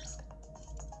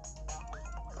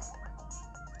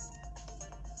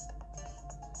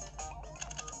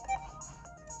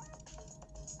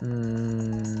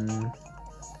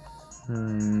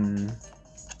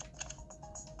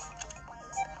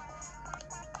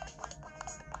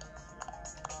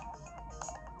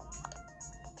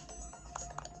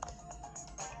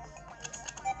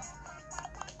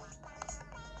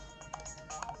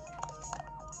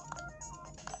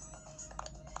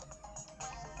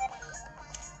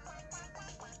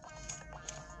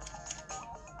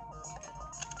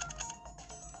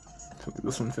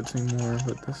 This one fits me more,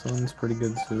 but this one's pretty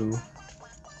good too.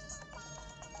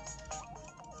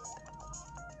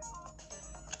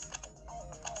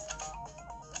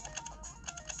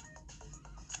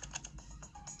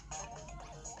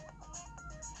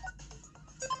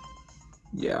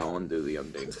 Yeah, I'll undo the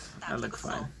updates. I look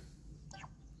fine.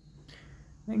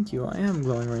 Thank you, I am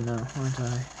glowing right now, aren't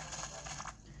I?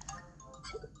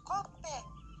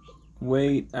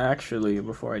 Wait, actually,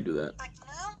 before I do that,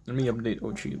 Let me update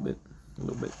Ochi a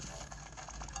little bit.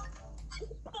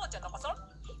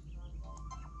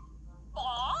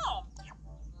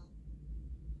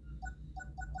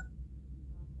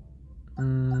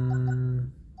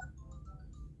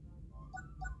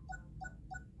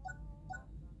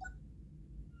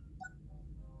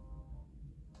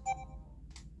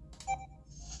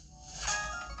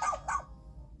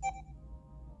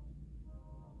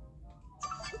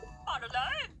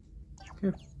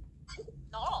 Okay.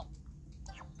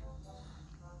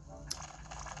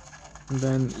 And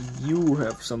then you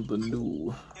have something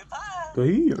new.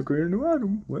 Hey, I created a new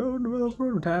item. Well developed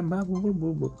prototype.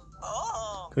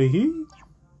 Hey,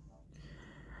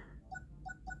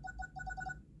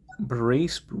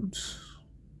 brace boots.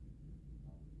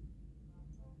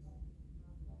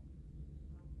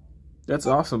 That's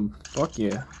awesome. Fuck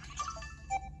yeah.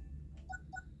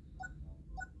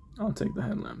 I'll take the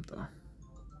headlamp though.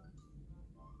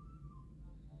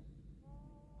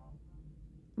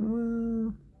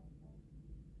 Well,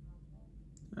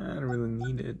 I don't really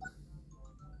need it.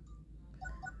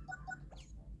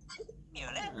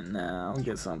 Nah, I'll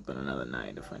get something another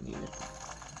night if I need it.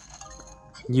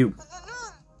 You.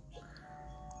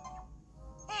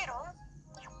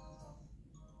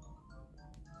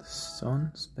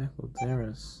 Sun speckled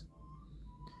terrace.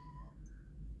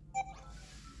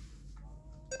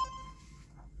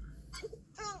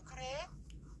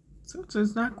 So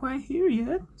it's not quite here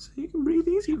yet, so you can breathe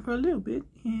easy for a little bit.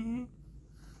 Yeah.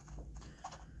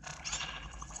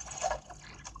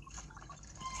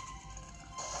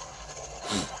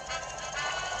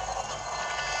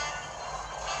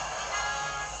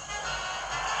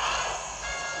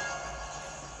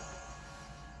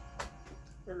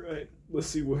 Alright, let's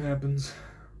see what happens.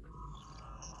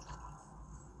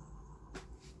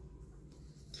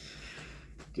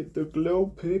 Get the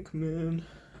glow, Pikmin.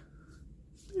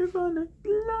 You're gonna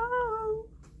glow.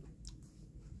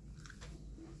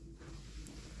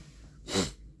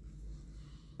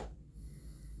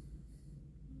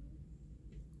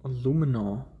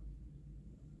 Luminol.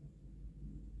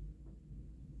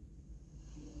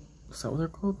 Is that what they're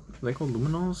called? Are they called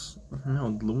luminols?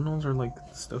 No, luminols are like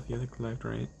the stuff you have to collect,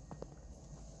 right?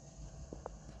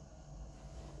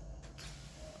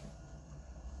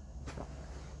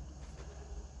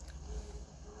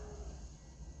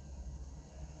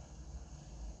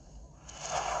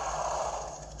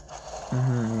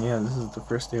 Yeah, this is the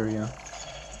first area.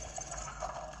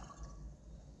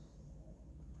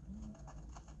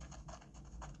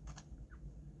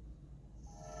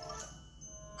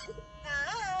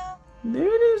 There it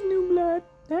is, new blood.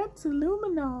 That's a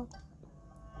luminol.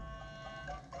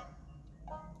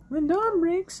 When dawn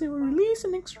breaks, it will release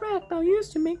an extract I'll use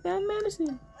to make that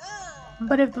medicine.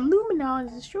 But if the luminol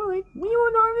is destroyed, we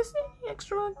won't harvest any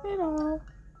extract at all.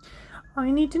 All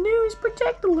you need to do is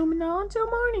protect the luminol until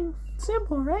morning.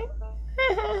 Simple, right?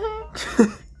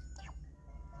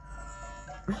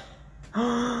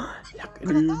 Look at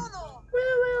him.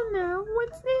 Well, now,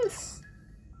 what's this?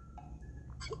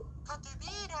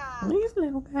 These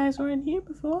little guys weren't here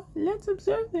before. Let's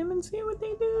observe them and see what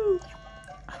they do.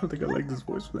 I don't think I like this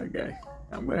voice for that guy.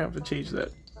 I'm gonna have to change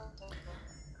that.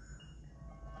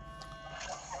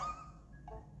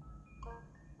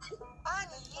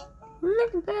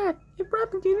 Look at that! It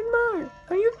propagated more.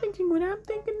 Are you thinking what I'm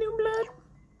thinking, new blood?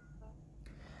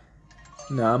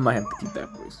 No, I might have to keep that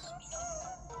voice.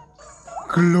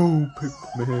 Glow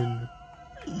Pikmin.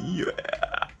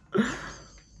 Yeah.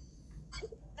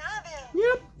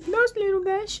 Yep, those little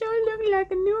guys sure look like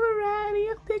a new variety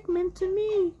of Pikmin to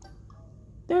me.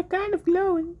 They're kind of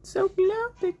glowing, so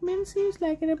Glow Pikmin seems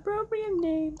like an appropriate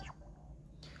name.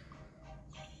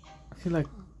 I feel like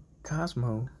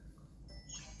Cosmo.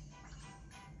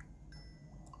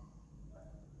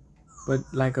 But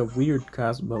like a weird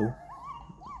Cosmo.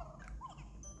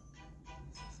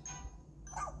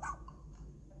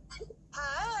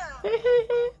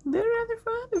 They're rather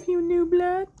fond of you, new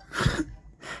blood.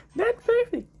 That's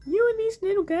perfect. You and these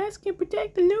little guys can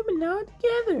protect the luminol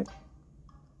together.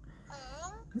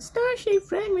 The star-shaped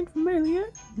fragment from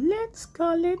earlier, let's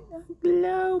call it a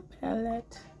glow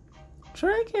pellet.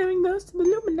 Try carrying those to the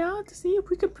luminol to see if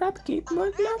we can propagate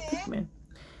more glow Pikmin.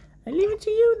 I leave it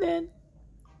to you then.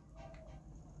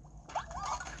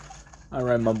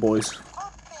 Alright, my boys.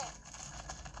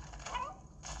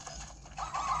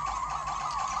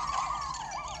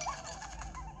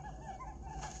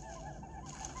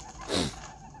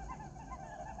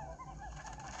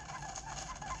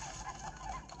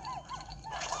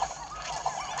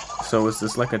 So is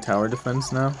this like a tower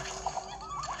defense now?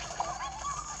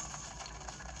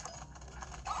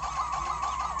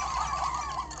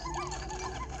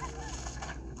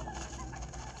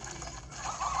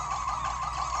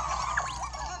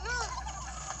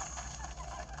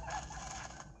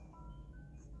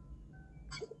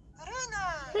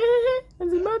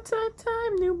 It's our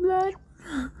time, new blood.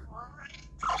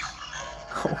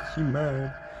 Oh, you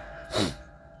mad.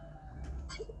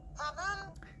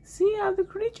 See how the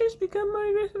creatures become more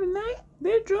aggressive at night?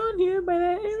 They're drawn here by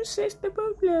that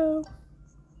irresistible glow.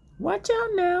 Watch out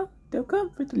now. They'll come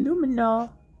for the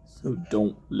luminol. So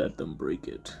don't let them break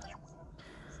it.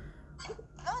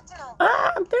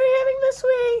 Ah, they're heading this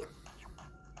way.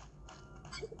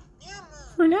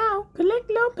 For now, collect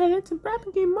glow pellets and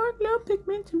propagate more glow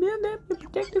Pikmin to build up your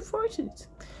protective forces.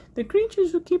 The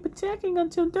creatures will keep attacking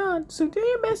until dawn, so do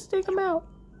your best to take them out.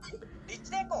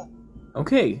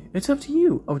 Okay, it's up to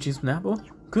you, OG Snapple.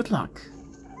 Good luck.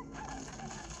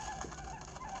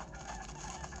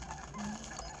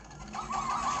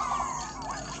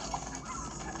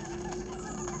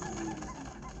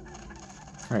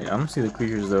 Alright, I don't see the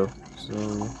creatures though,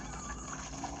 so...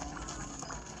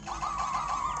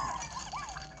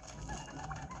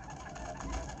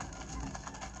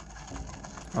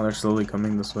 Oh, they're slowly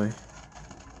coming this way.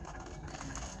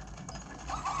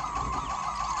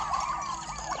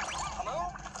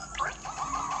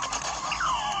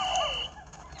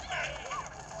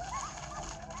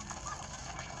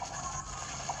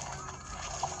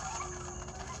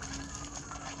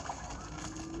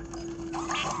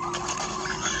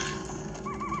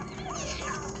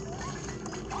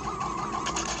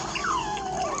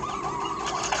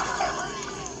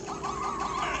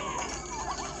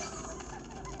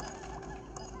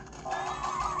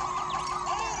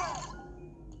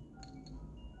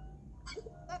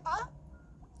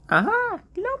 Aha!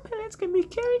 Glow pellets can be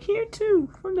carried here too.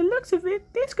 From the looks of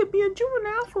it, this could be a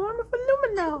juvenile form of a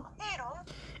luminol.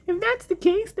 If that's the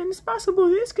case, then it's possible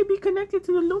this could be connected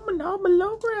to the luminol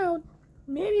below ground.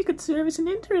 Maybe it could serve as an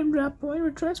interim drop point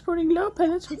for transporting glow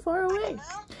pellets from far away.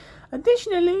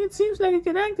 Additionally, it seems like it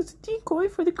could act as a decoy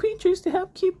for the creatures to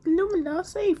help keep the luminol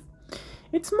safe.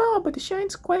 It's small, but it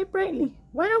shines quite brightly.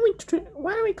 Why don't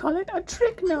we call it a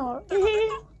tricknol?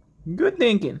 Good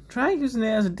thinking. Try using it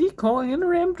as a decoy and a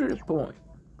ram drip point.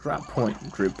 Drip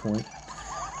point.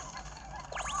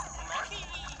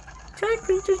 Try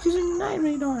creatures using night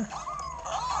radar.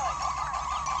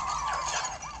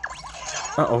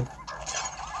 Uh-oh.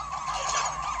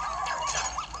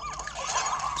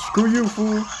 Screw you,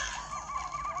 fool.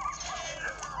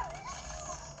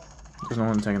 There's no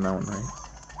one taking that one, right?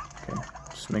 Okay,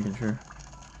 just making sure.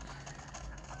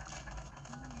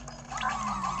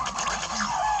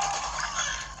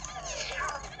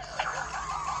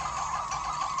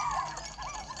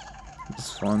 This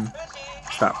is fun.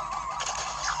 Stop.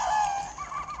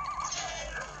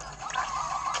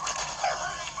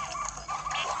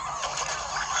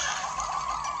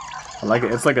 I like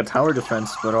it. It's like a tower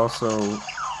defense, but also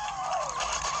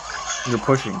you're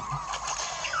pushing.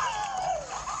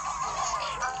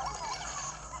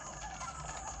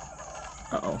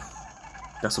 Uh-oh.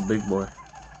 That's a big boy.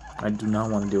 I do not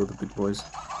want to deal with the big boys.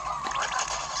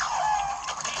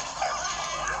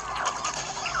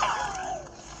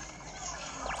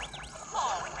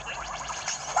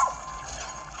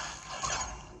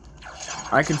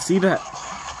 I can see that.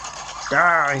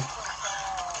 Die!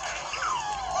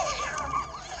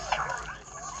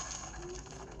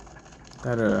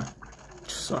 That,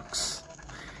 sucks.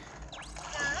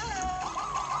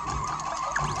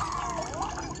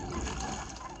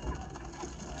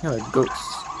 Yeah, like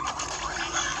ghosts.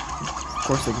 Of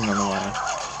course they can run away.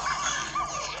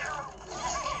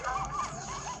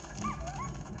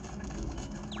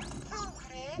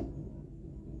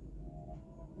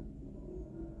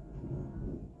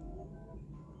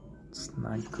 It's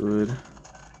not good.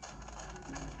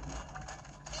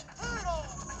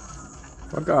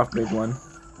 Fuck off, big one.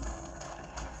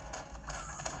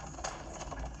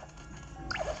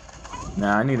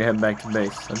 Nah, I need to head back to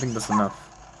base. I think that's enough.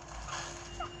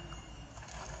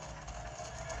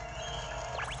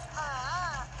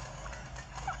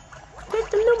 Take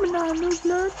the luminol, new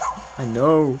blood. I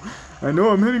know,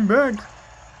 I'm heading back.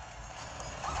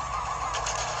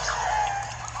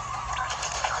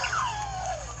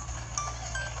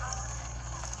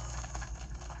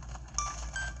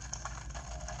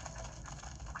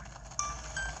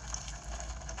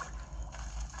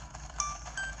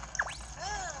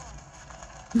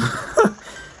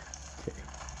 Okay.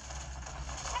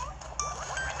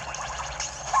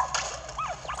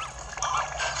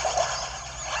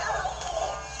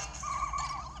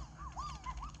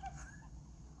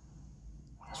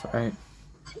 That's right.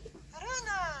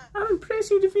 I'm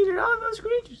impressed you defeated all those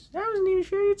creatures. I wasn't even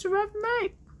sure you'd survive the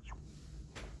night.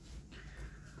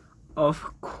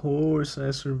 Of course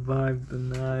I survived the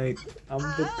night. I'm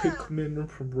the Pikmin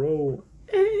pro.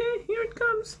 Here it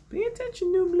comes. Pay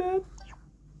attention, new blood.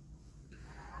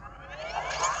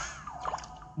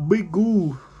 Big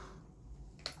goo.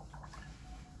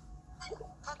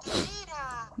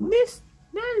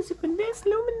 That is a condensed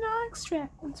luminol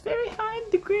extract. It's very high in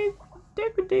degradative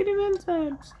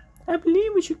enzymes. I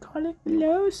believe we should call it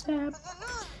low sap.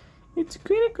 It's a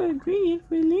critical ingredient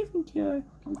for leafing cure.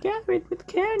 Gather it with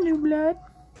care, new blood.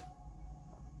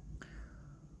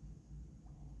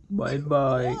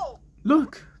 Bye.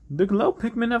 Look, the glow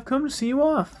Pikmin have come to see you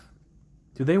off.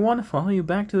 Do they want to follow you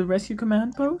back to the rescue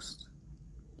command post?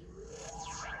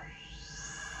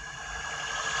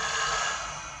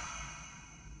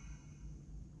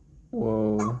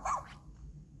 Whoa.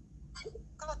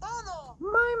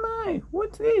 My,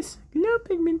 what's this? Glow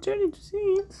Pikmin turned into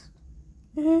seeds.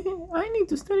 I need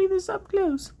to study this up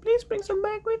close. Please bring some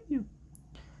back with you.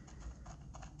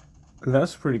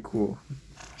 That's pretty cool.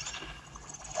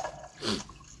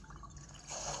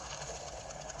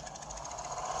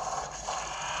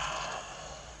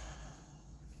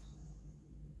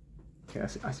 Okay,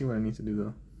 I see what I need to do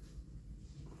though.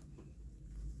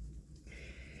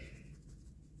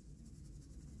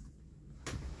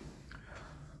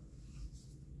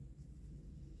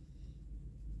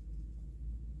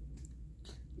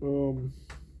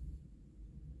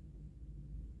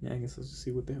 Yeah, I guess let's just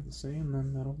see what they have to say, and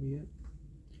then that'll be it.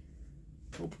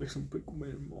 Hopefully some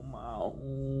Pikmin on my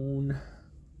own.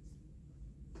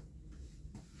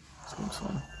 This game's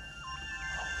fun.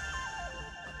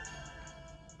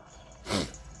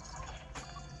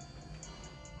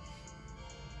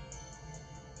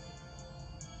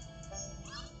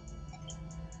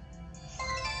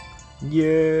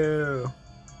 Yeah!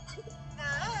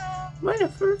 What a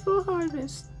fruitful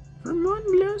harvest! From one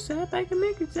glow sap, I can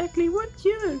make exactly one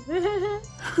cure.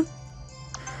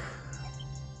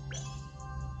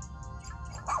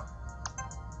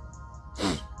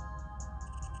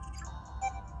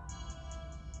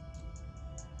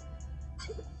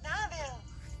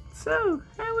 So,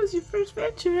 how was your first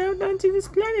venture out onto this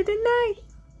planet at night?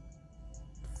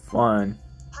 Fun.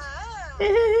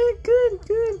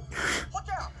 Good.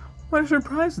 What a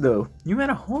surprise though! You met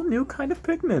a whole new kind of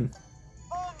Pikmin.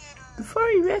 Before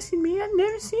you rescued me, I'd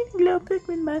never seen a glow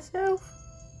Pikmin myself.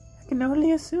 I can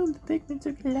only assume the Pikmin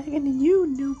took a liking to you,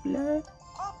 new blood.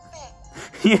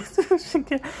 Yes,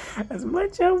 get as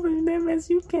much help from them as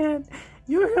you can.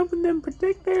 You're helping them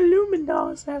protect their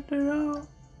luminals after all.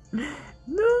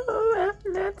 No,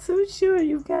 I'm not so sure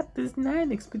you've got this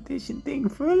night expedition thing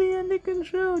fully under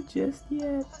control just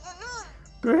yet.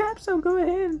 Perhaps I'll go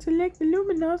ahead and select the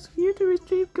luminals for you to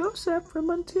retrieve ghosts up from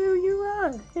until you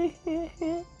are.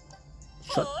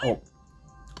 Shut up.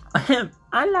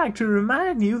 I'd like to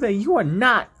remind you that you are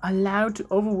not allowed to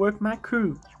overwork my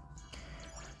crew.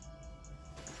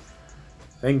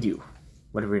 Thank you.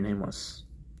 Whatever your name was.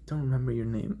 Don't remember your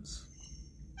names.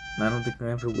 I don't think I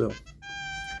ever will.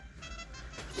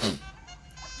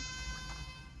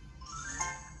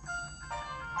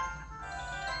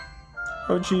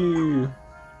 Ochi!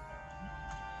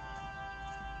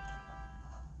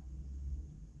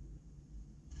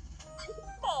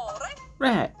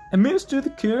 Right, administer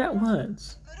the cure at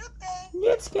once.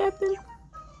 Yes, Captain.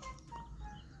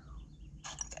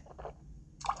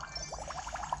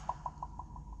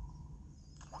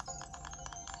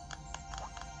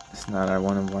 It's not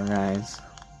one of our guys.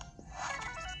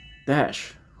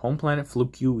 Dash, home planet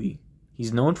Flukui.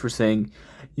 He's known for saying,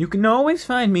 "You can always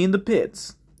find me in the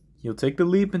pits." He'll take the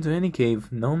leap into any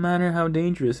cave, no matter how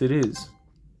dangerous it is.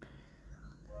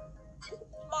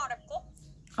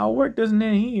 Our work doesn't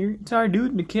end here. It's our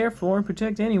duty to care for and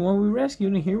protect anyone we rescue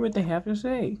and hear what they have to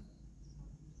say.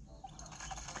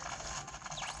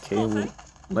 Okay, well,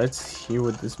 let's hear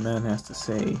what this man has to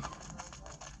say.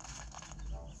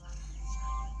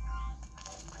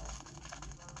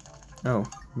 Oh,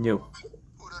 yo.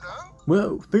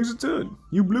 Whoa, things are done.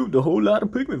 You bloomed a whole lot of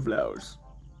Pikmin flowers.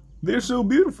 They're so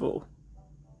beautiful.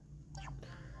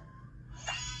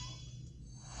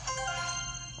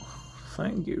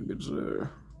 Thank you, good sir.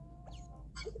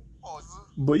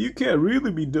 But you can't really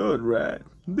be done, right?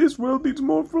 This world needs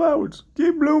more flowers.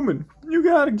 Keep blooming. You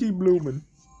gotta keep blooming.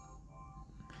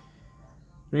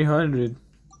 300.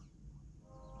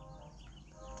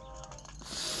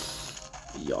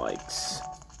 Yikes.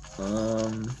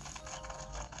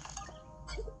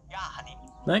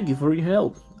 Thank you for your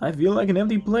help. I feel like an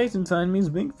empty place inside me is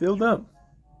being filled up.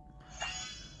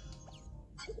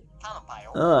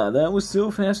 Ah, that was so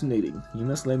fascinating. You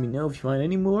must let me know if you find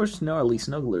any more snarly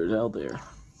snugglers out there.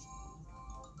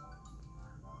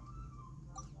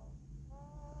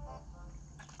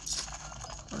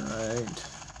 Alright.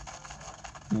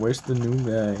 Where's the new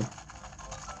guy?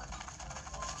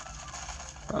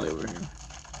 Probably over here.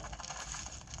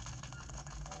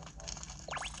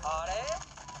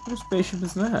 What spaceship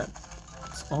is that?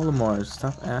 It's Olimar's.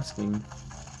 Stop asking.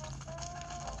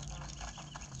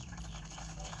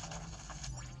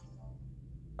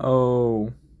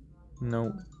 Oh.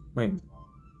 No. Wait.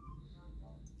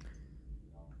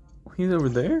 He's over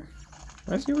there?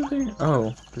 Why is he over there?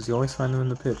 Oh, because you always find him in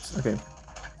the pits. Okay.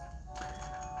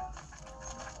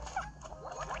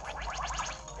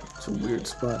 It's a weird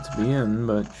spot to be in,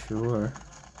 but sure.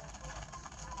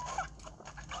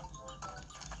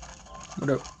 What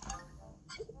up?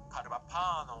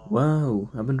 Wow,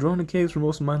 I've been drawn to caves for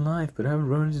most of my life, but I haven't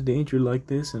run into danger like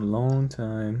this in a long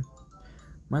time.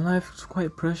 My life is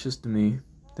quite precious to me.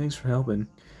 Thanks for helping.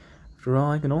 After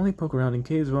all, I can only poke around in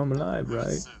caves while I'm alive,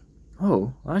 right?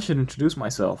 Oh, I should introduce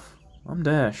myself. I'm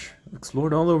Dash. I've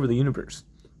explored all over the universe,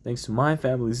 thanks to my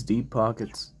family's deep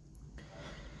pockets.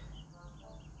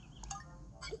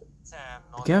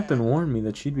 The captain warned me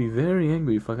that she'd be very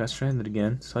angry if I got stranded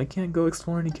again, so I can't go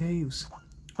explore any caves.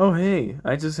 Oh hey,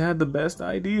 I just had the best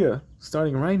idea.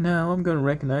 Starting right now, I'm gonna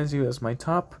recognize you as my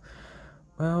top,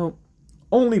 well,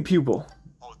 only pupil.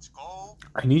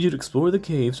 I need you to explore the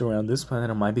caves around this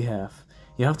planet on my behalf.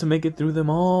 You have to make it through them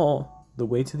all, the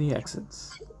way to the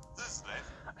exits.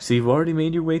 I see you've already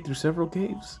made your way through several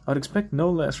caves. I'd expect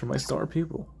no less from my star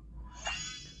pupil.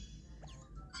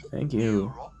 Thank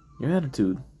you. Your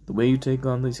attitude, the way you take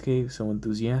on these caves so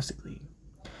enthusiastically.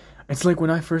 It's like when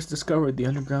I first discovered the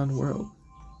underground world.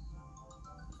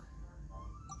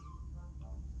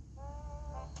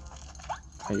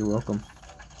 Hey, you're welcome.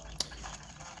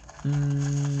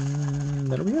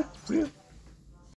 That'll be it. See ya.